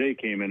 Pierre Pagé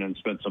came in and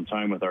spent some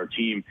time with our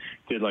team,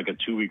 did like a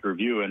 2-week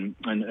review. And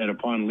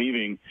upon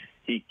leaving,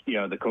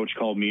 the coach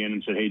called me in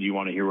and said, "Hey, do you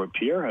want to hear what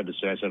Pierre had to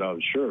say?" I said, "Oh,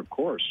 sure, of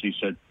course." He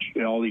said,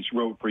 "All he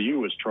wrote for you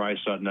was try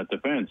Sutton at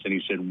defense." And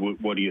he said,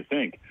 "What do you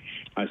think?"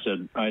 I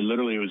said,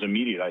 it was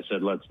immediate. I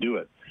said, "Let's do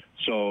it."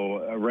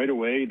 So right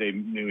away,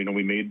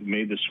 we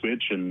made the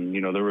switch, and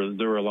you know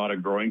there were a lot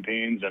of growing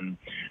pains, and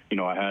you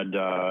know I had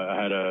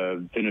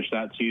to finish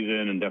that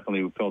season, and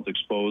definitely felt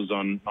exposed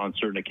on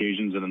certain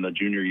occasions, and then the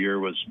junior year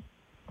was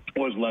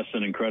less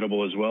than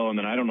incredible as well. And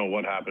then I don't know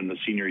what happened. The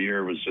senior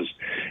year was just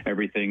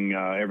everything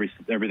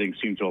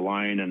seemed to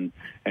align, and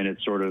it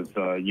sort of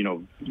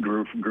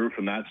grew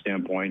from that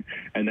standpoint.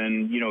 And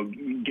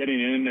then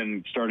getting in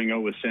and starting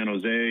out with San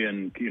Jose,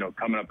 and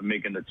coming up and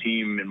making the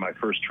team in my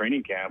first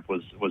training camp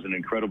was an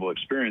incredible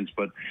experience.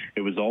 But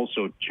it was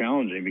also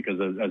challenging because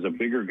as a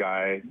bigger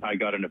guy, I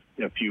got in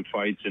a few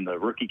fights in the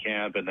rookie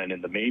camp and then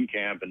in the main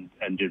camp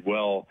and did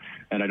well.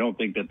 And I don't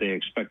think that they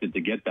expected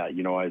to get that.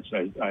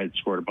 I had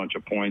scored a bunch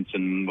of points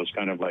and was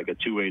kind of like a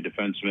two-way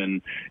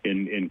defenseman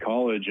in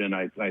college, and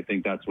I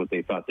think that's what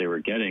they thought they were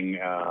getting.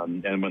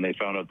 And when they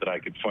found out that I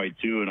could fight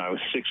too, and I was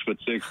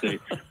 6'6",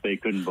 they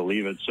couldn't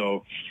believe it.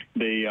 So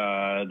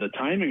the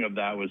timing of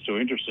that was so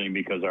interesting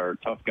because our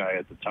tough guy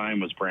at the time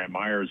was Brant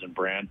Myers, and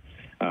Brant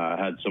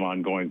had some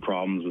ongoing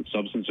problems with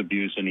substance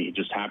abuse, and he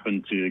just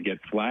happened to get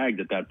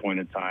flagged at that point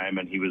in time,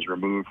 and he was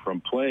removed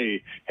from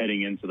play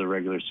heading into the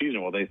regular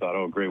season. Well, they thought,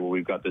 oh, great, well,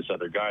 we've got this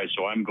other guy.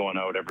 So I'm going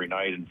out every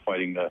night and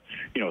fighting the,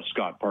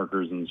 Scott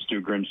Parkers and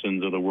Stu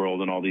Grimsons of the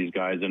world and all these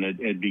guys, and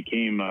it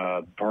became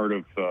part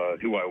of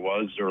who I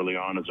was early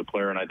on as a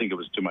player, and I think it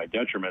was to my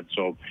detriment.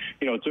 So,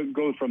 to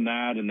go from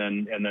that and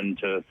then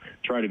to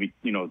try to be,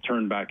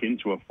 turned back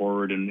into a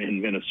forward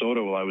in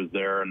Minnesota while I was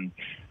there, and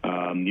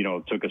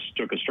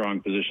took a strong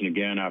position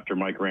again after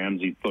Mike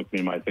Ramsey looked me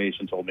in my face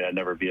and told me I'd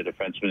never be a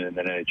defenseman in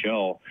the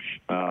NHL.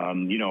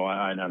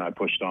 And I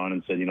pushed on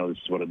and said,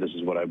 this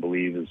is what I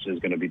believe is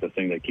going to be the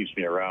thing that keeps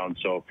me around.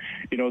 So,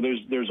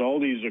 there's all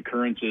these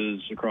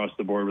occurrences across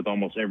the board with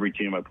almost every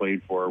team I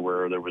played for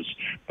where there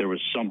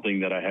was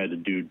something that I had to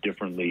do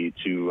differently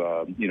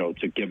to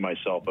give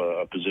myself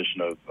a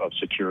position of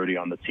security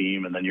on the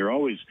team. And then you're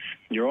always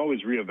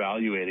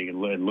reevaluating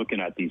and looking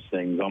at these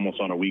things almost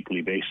on a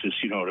weekly basis,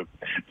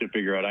 to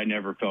figure out. I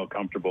never felt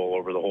comfortable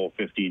over the whole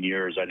 15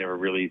 years. I never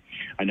really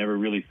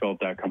felt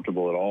that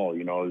comfortable at all.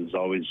 I was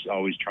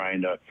always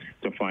trying to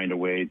find a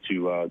way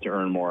to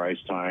earn more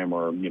ice time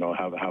or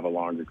have a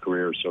longer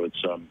career. So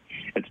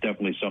it's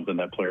definitely something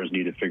that players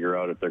need to figure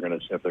out if they're going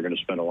to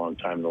spend a long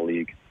time in the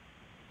league.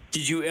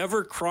 Did you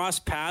ever cross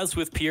paths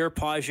with Pierre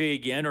Pagé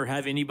again, or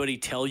have anybody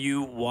tell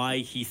you why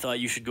he thought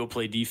you should go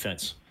play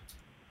defense?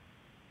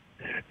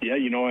 Yeah,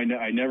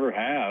 I never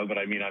have, but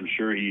I mean, I'm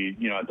sure he,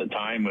 at the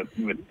time with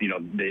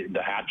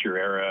the Hatcher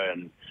era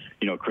and,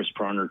 Chris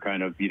Pronger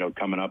kind of,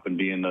 coming up and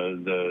being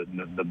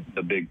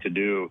the big to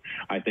do.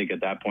 I think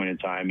at that point in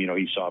time,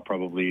 he saw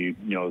probably,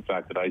 the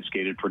fact that I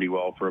skated pretty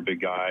well for a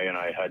big guy and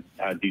I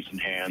had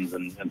decent hands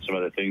and some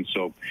other things.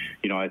 So,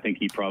 I think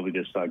he probably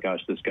just thought, gosh,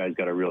 this guy's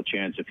got a real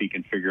chance if he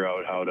can figure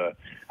out how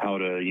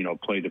to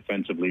play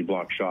defensively,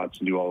 block shots,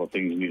 and do all the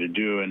things you need to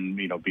do, and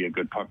be a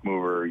good puck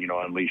mover,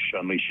 unleash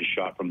his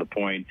shot from the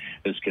point.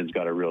 This kid's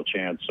got a real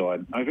chance. So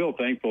I feel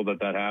thankful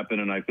that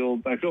happened, and I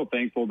feel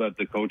thankful that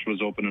the coach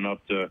was open enough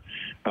to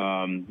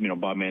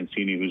Bob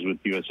Mancini, who's with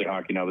USA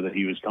Hockey now, that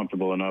he was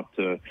comfortable enough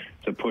to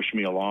push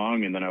me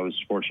along. And then I was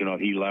fortunate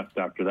enough, he left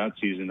after that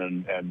season,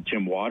 and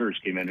Tim Waters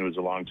came in, who was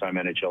a longtime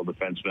NHL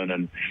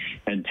defenseman.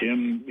 And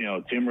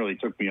Tim really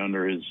took me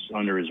under his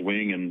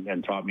wing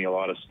and taught me a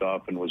lot of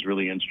stuff and was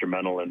really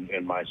instrumental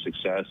in my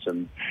success.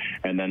 And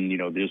then,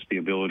 just the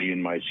ability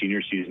in my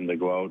senior season to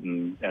go out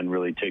and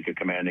really take a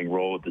commanding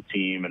role with the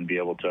team and be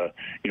able to,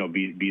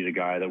 be the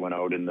guy that went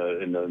out in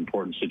the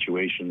important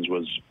situations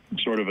was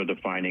sort of a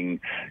defining,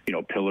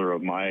 pillar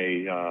of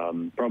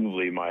my,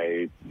 probably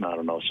my,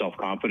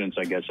 self-confidence,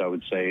 I guess I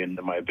would say, and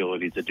my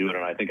ability to do it.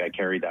 And I think I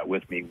carried that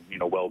with me,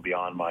 well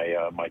beyond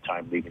my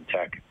time leaving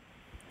Tech.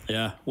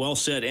 Yeah, well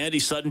said. Andy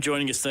Sutton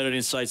joining us tonight on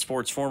Inside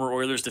Sports, former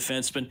Oilers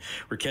defenseman.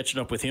 We're catching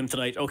up with him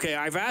tonight. Okay,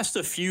 I've asked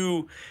a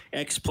few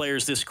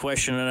ex-players this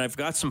question, and I've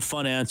got some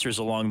fun answers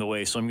along the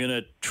way, so I'm going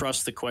to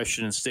trust the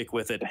question and stick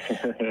with it.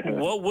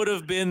 What would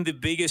have been the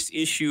biggest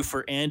issue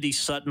for Andy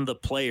Sutton, the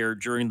player,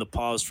 during the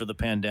pause for the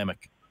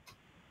pandemic?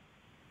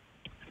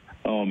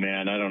 Oh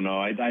man, I don't know.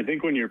 I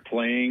think when you're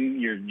playing,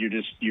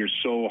 you're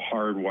so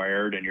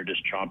hardwired and you're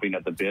just chomping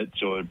at the bit.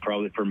 So it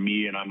probably, for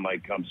me, and I'm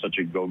such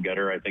a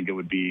go-getter, I think it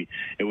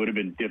would have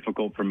been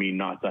difficult for me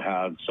not to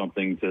have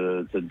something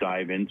to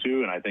dive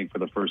into. And I think for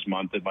the first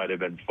month it might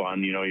have been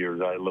fun,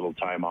 you're a little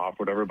time off,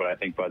 whatever. But I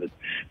think by the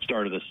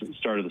start of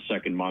the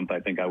second month, I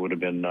think I would have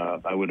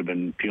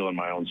been peeling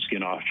my own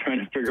skin off, trying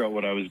to figure out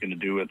what I was going to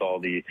do with all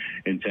the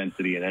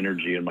intensity and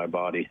energy in my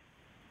body.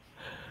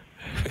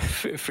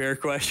 Fair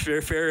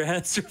question, fair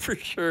answer for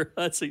sure.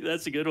 That's a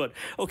good one.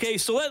 Okay,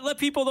 so let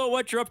people know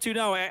what you're up to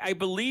now. I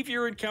believe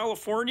you're in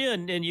California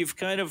and you've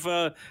kind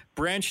of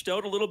branched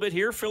out a little bit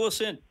here. Fill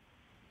us in.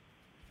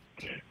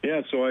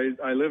 Yeah, so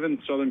I live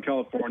in Southern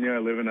California. I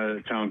live in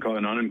an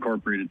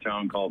unincorporated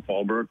town called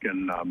Fallbrook,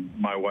 and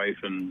my wife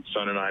and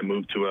son and I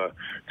moved to a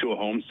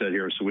homestead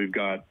here. So we've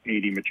got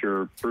 80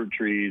 mature fruit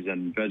trees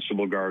and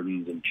vegetable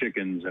gardens and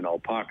chickens and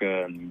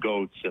alpaca and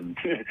goats and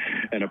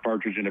and a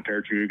partridge in a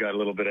pear tree. We've got a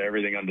little bit of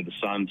everything under the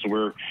sun. So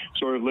we're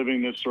sort of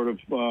living this sort of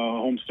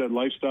homestead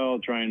lifestyle,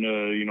 trying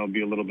to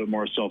be a little bit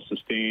more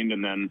self-sustained.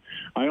 And then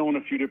I own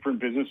a few different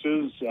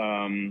businesses. I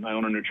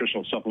own a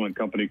nutritional supplement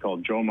company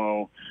called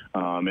Jomo.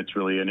 It's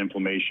really an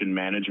inflammation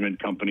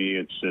management company.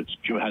 It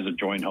has a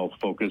joint health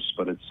focus,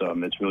 but it's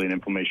really an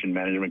inflammation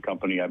management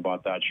company. I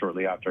bought that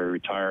shortly after I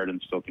retired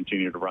and still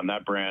continue to run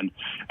that brand.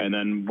 And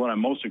then what I'm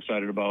most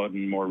excited about,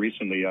 and more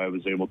recently, I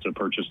was able to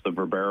purchase the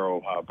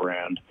Verbero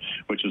brand,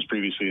 which was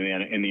previously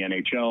in the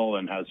NHL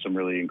and has some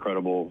really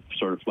incredible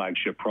sort of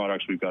flagship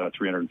products. We've got a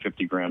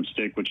 350-gram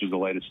stick, which is the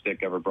lightest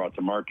stick ever brought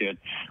to market,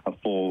 a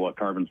full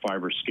carbon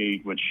fiber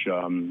skate, which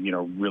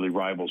really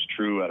rivals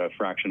True at a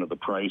fraction of the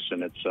price,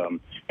 and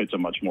it's a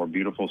much more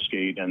beautiful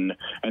skate. And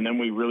then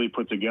we really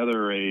put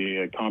together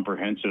a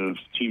comprehensive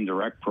Team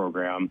Direct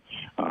program.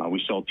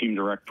 We sell Team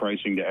Direct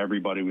pricing to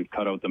everybody. We've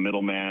cut out the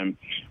middleman.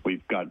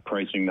 We've got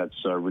pricing that's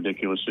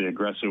ridiculously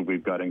aggressive.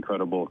 We've got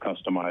incredible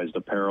customized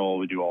apparel.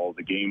 We do all of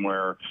the game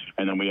wear.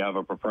 And then we have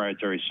a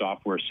proprietary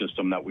software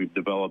system that we've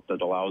developed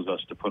that allows us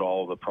to put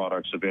all of the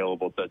products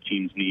available that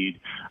teams need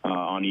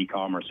on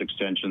e-commerce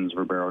extensions,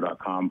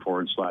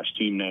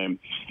 Verbero.com/team name.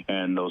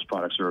 And those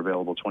products are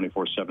available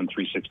 24/7,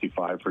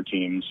 365 for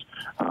teams.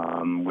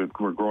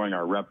 We're growing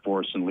our rep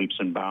force in leaps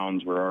and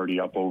bounds. We're already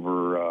up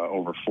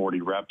over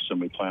 40 reps, and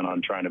we plan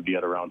on trying to be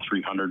at around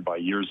 300 by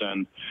year's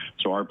end.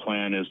 So our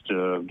plan is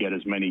to get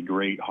as many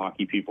great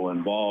hockey people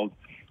involved,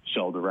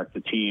 sell direct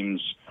to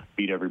teams,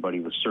 beat everybody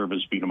with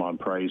service, beat them on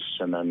price,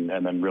 and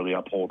then really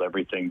uphold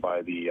everything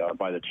by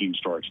the team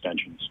store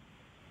extensions.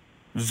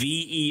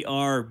 VERBERO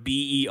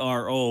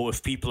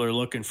if people are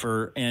looking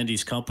for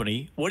Andy's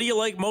company. What do you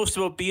like most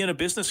about being a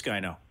business guy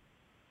now?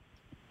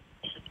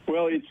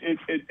 Well, it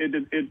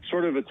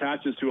sort of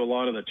attaches to a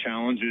lot of the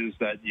challenges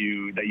that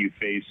you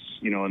face,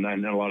 and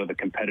then a lot of the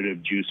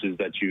competitive juices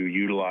that you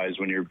utilize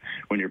when you're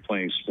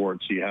playing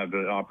sports. You have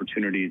the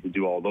opportunity to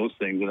do all those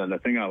things, and then the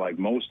thing I like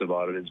most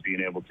about it is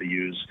being able to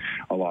use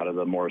a lot of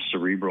the more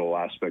cerebral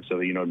aspects of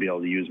it. Be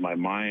able to use my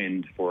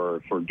mind for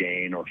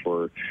gain or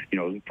for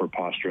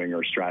posturing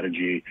or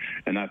strategy,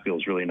 and that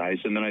feels really nice.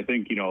 And then I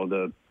think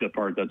the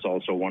part that's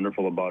also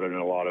wonderful about it, and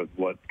a lot of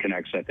what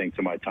connects, I think,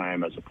 to my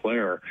time as a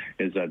player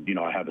is that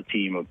I have a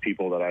team of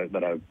people that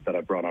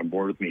I've brought on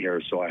board with me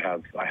here. So I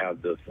have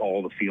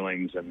all the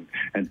feelings and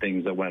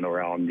things that went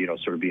around,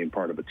 sort of being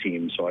part of a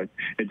team. So it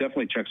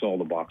definitely checks all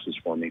the boxes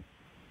for me.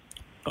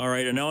 All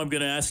right, and now I'm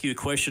going to ask you a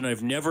question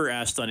I've never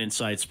asked on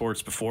Inside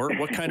Sports before.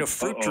 What kind of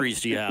fruit trees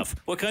do you have?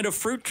 What kind of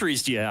fruit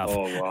trees do you have?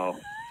 Oh, wow.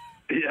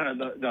 Yeah,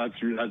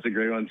 that's a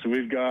great one. So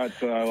we've got.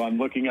 I'm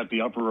looking at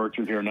the upper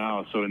orchard here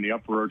now. So in the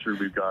upper orchard,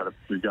 we've got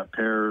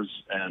pears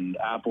and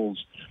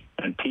apples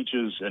and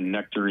peaches and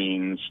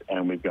nectarines,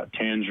 and we've got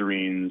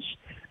tangerines,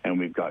 and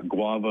we've got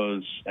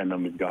guavas, and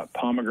then we've got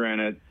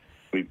pomegranate.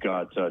 We've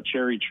got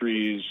cherry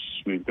trees.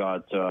 We've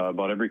got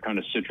about every kind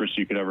of citrus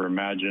you could ever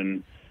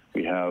imagine.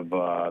 We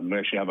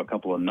actually have a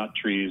couple of nut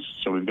trees,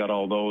 so we've got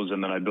all those.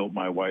 And then I built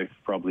my wife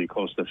probably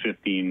close to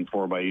 15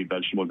 4x8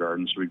 vegetable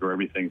gardens. So we grow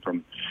everything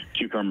from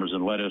cucumbers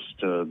and lettuce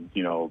to,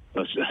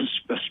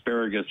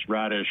 asparagus,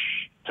 radish,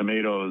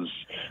 tomatoes,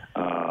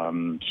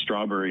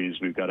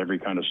 strawberries. We've got every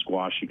kind of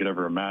squash you could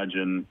ever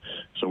imagine.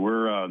 So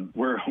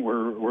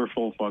we're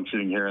full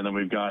functioning here. And then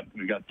we've got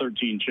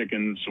 13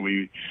 chickens. So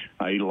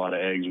I eat a lot of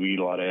eggs. We eat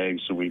a lot of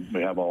eggs. So we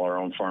have all our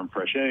own farm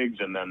fresh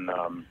eggs. And then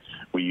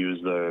we use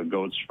the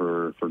goats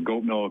for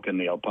goat milk, and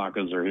the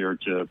alpacas are here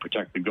to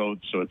protect the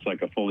goats. So it's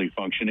like a fully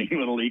functioning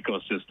little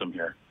ecosystem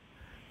here.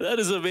 That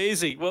is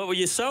amazing. Well,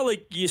 you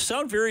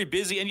sound very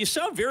busy, and you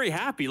sound very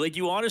happy. Like,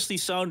 you honestly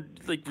sound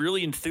like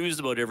really enthused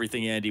about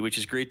everything, Andy, which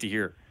is great to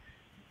hear.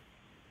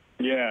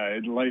 Yeah,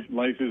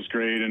 life is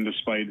great, and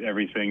despite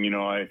everything,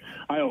 I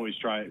always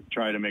try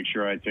to make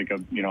sure I take a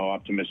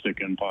optimistic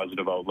and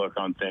positive outlook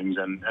on things,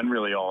 and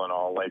really all in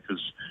all, life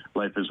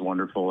is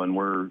wonderful, and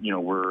we're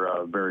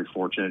very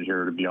fortunate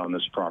here to be on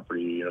this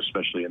property,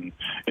 especially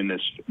in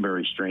this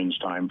very strange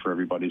time for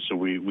everybody. So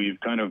we've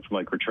kind of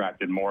like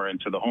retracted more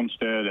into the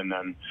homestead, and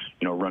then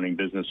running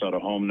business out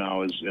of home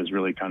now has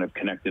really kind of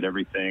connected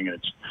everything.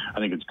 And I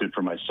think it's good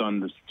for my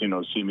son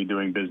to see me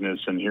doing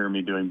business and hear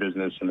me doing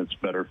business, and it's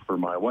better for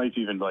my wife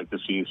even like to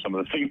see some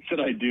of the things that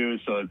I do.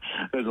 So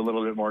there's a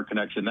little bit more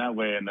connection that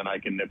way, and then I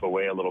can nip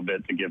away a little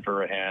bit to give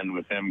her a hand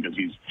with him, because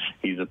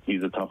he's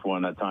a tough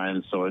one at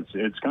times. So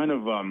it's kind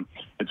of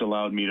it's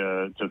allowed me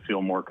to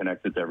feel more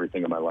connected to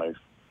everything in my life.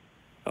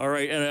 All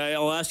right, and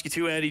I'll ask you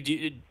too,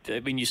 Andy.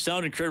 You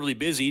sound incredibly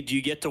busy. Do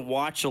you get to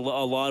watch a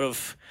lot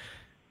of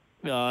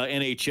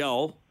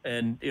NHL?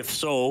 And if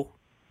so,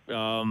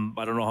 I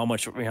don't know how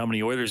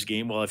many Oilers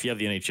game. Well, if you have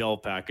the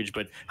NHL package,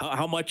 but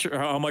how much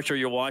are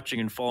you watching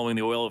and following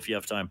the Oil if you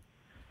have time?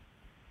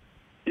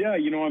 Yeah,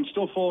 I'm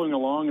still following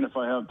along, and if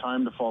I have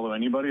time to follow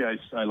anybody,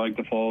 I like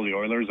to follow the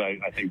Oilers.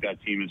 I think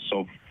that team is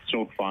so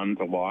fun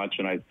to watch,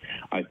 and I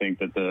think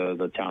that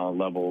the talent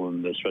level,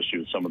 and especially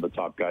with some of the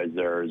top guys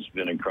there, has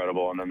been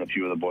incredible. And then a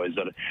few of the boys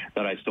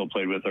that I still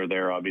played with are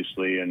there,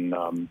 obviously. And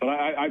but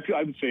I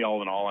would say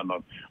all in all,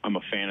 I'm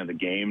a fan of the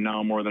game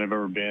now more than I've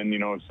ever been.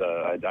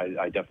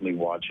 I definitely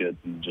watch it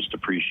and just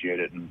appreciate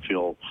it and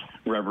feel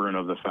reverent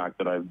of the fact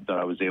that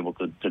I was able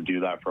to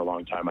do that for a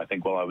long time. I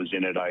think while I was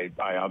in it, I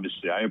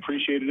obviously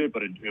appreciated it,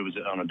 but it was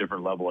on a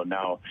different level. And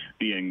now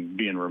being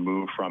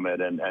removed from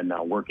it and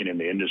now working in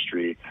the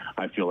industry,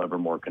 I feel ever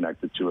more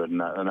connected to it, and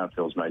that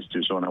feels nice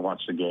too. So when I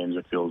watch the games,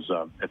 it feels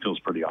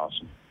pretty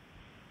awesome.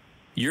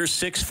 You're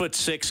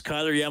 6'6".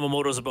 Kyler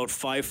Yamamoto's about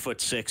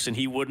 5'6", and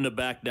he wouldn't have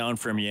backed down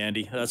from you,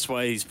 Andy. That's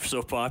why he's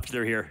so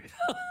popular here.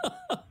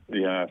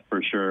 Yeah,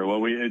 for sure.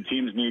 Well,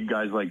 teams need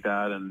guys like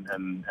that,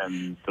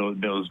 and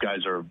those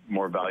guys are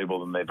more valuable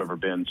than they've ever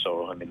been.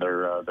 So I mean,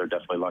 they're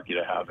definitely lucky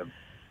to have him.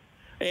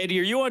 Andy,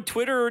 are you on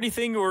Twitter or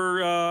anything?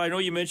 Or I know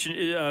you mentioned,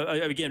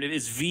 again, it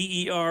is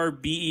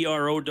verbero.com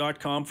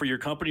for your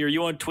company. Are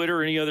you on Twitter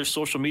or any other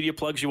social media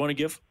plugs you want to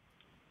give?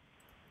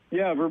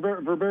 Yeah,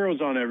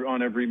 Verbero's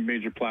on every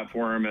major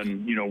platform,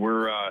 and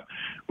we're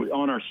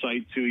on our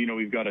site too.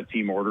 We've got a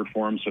team order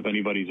form, so if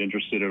anybody's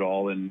interested at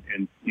all in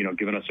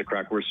giving us a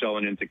crack, we're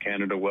selling into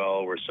Canada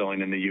well, we're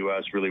selling in the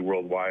U.S., really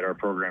worldwide. Our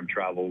program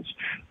travels.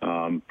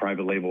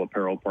 Private label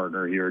apparel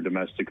partner here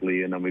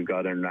domestically, and then we've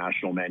got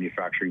international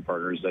manufacturing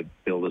partners that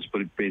build us,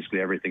 but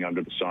basically everything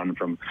under the sun,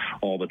 from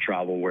all the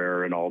travel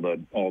wear and all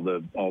the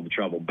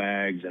travel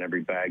bags and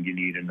every bag you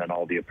need, and then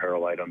all the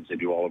apparel items. They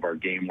do all of our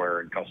game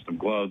wear and custom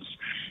gloves.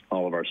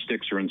 All of our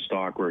sticks are in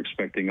stock. We're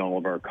expecting all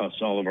of our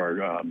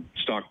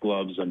stock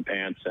gloves and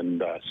pants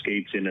and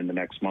skates in the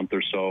next month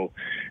or so.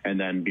 And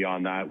then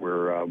beyond that,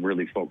 we're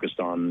really focused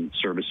on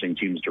servicing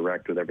teams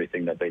direct with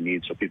everything that they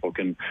need. So people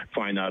can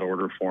find that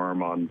order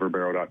form on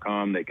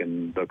verbero.com. They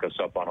can look us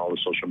up on all the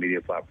social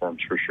media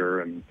platforms for sure.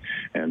 And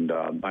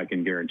I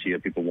can guarantee you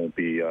people won't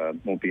be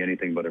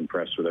anything but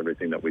impressed with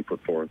everything that we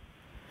put forward.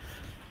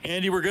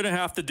 Andy, we're going to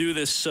have to do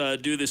this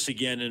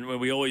again, and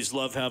we always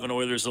love having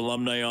Oilers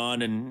alumni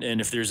on,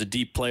 and if there's a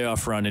deep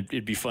playoff run,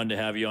 it'd be fun to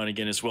have you on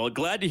again as well.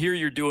 Glad to hear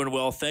you're doing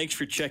well. Thanks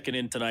for checking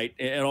in tonight,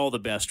 and all the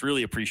best.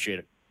 Really appreciate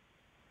it.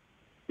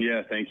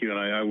 Yeah, thank you,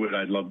 and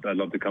I'd love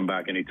to come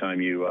back anytime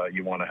you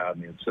want to have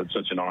me. It's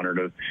such an honor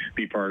to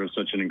be part of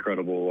such an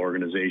incredible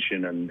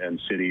organization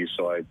and city.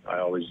 So I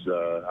always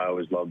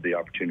love the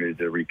opportunity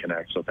to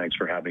reconnect. So thanks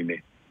for having me.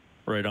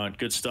 Right on.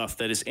 Good stuff.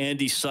 That is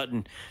Andy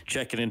Sutton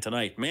checking in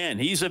tonight. Man,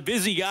 he's a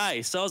busy guy.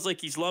 Sounds like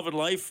he's loving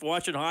life,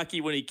 watching hockey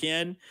when he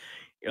can.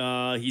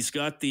 He's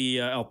got the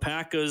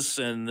alpacas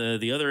and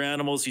the other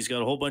animals. He's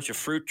got a whole bunch of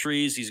fruit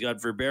trees. He's got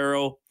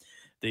Verbero,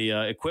 the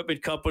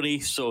equipment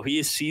company. So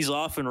he's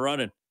off and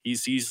running.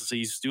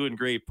 He's doing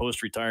great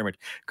post-retirement.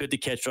 Good to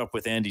catch up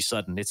with Andy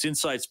Sutton. It's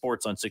Inside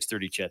Sports on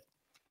 630 CHED.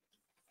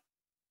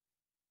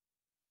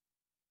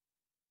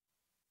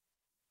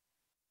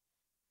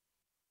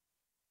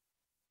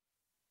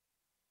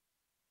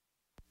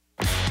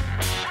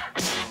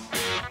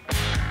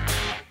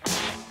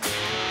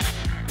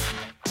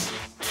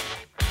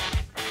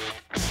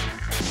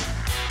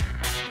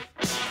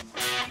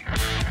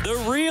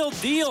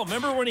 Deal.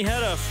 Remember when he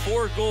had a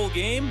 4-goal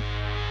game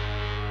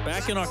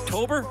back in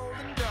October?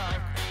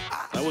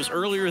 That was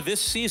earlier this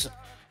season.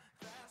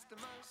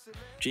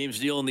 James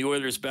Deal and the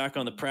Oilers back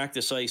on the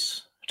practice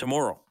ice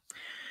tomorrow.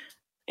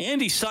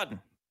 Andy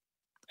Sutton,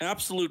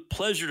 absolute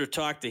pleasure to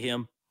talk to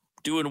him.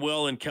 Doing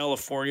well in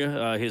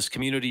California, his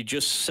community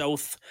just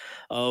south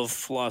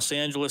of Los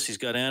Angeles. He's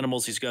got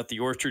animals. He's got the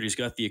orchard. He's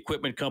got the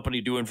equipment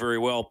company doing very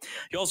well.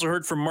 You also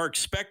heard from Mark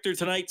Spector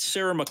tonight.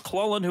 Sarah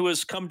McClellan, who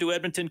has come to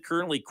Edmonton,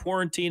 currently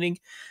quarantining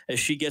as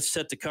she gets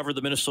set to cover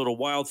the Minnesota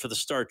Wild for the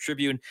Star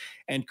Tribune.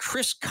 And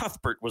Chris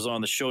Cuthbert was on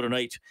the show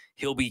tonight.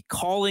 He'll be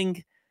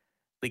calling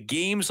the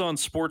games on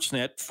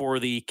Sportsnet for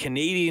the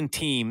Canadian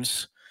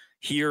teams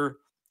here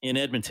in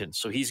Edmonton.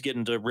 So he's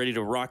getting ready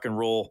to rock and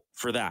roll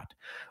for that.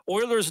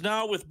 Oilers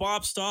Now with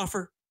Bob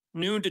Stauffer,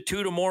 noon to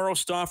 2 tomorrow.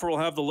 Stauffer will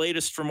have the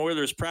latest from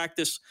Oilers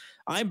practice.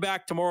 I'm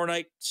back tomorrow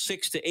night,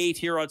 6 to 8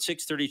 here on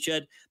 630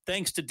 CHED.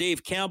 Thanks to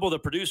Dave Campbell, the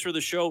producer of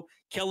the show,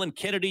 Kellen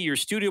Kennedy, your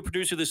studio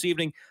producer this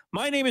evening.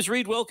 My name is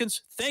Reed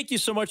Wilkins. Thank you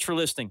so much for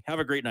listening. Have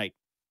a great night.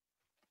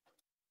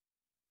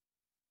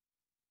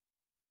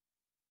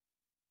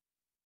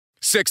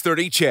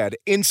 630 CHED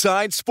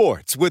Inside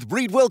Sports with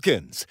Reed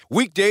Wilkins.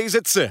 Weekdays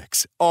at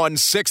 6 on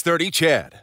 630 CHED.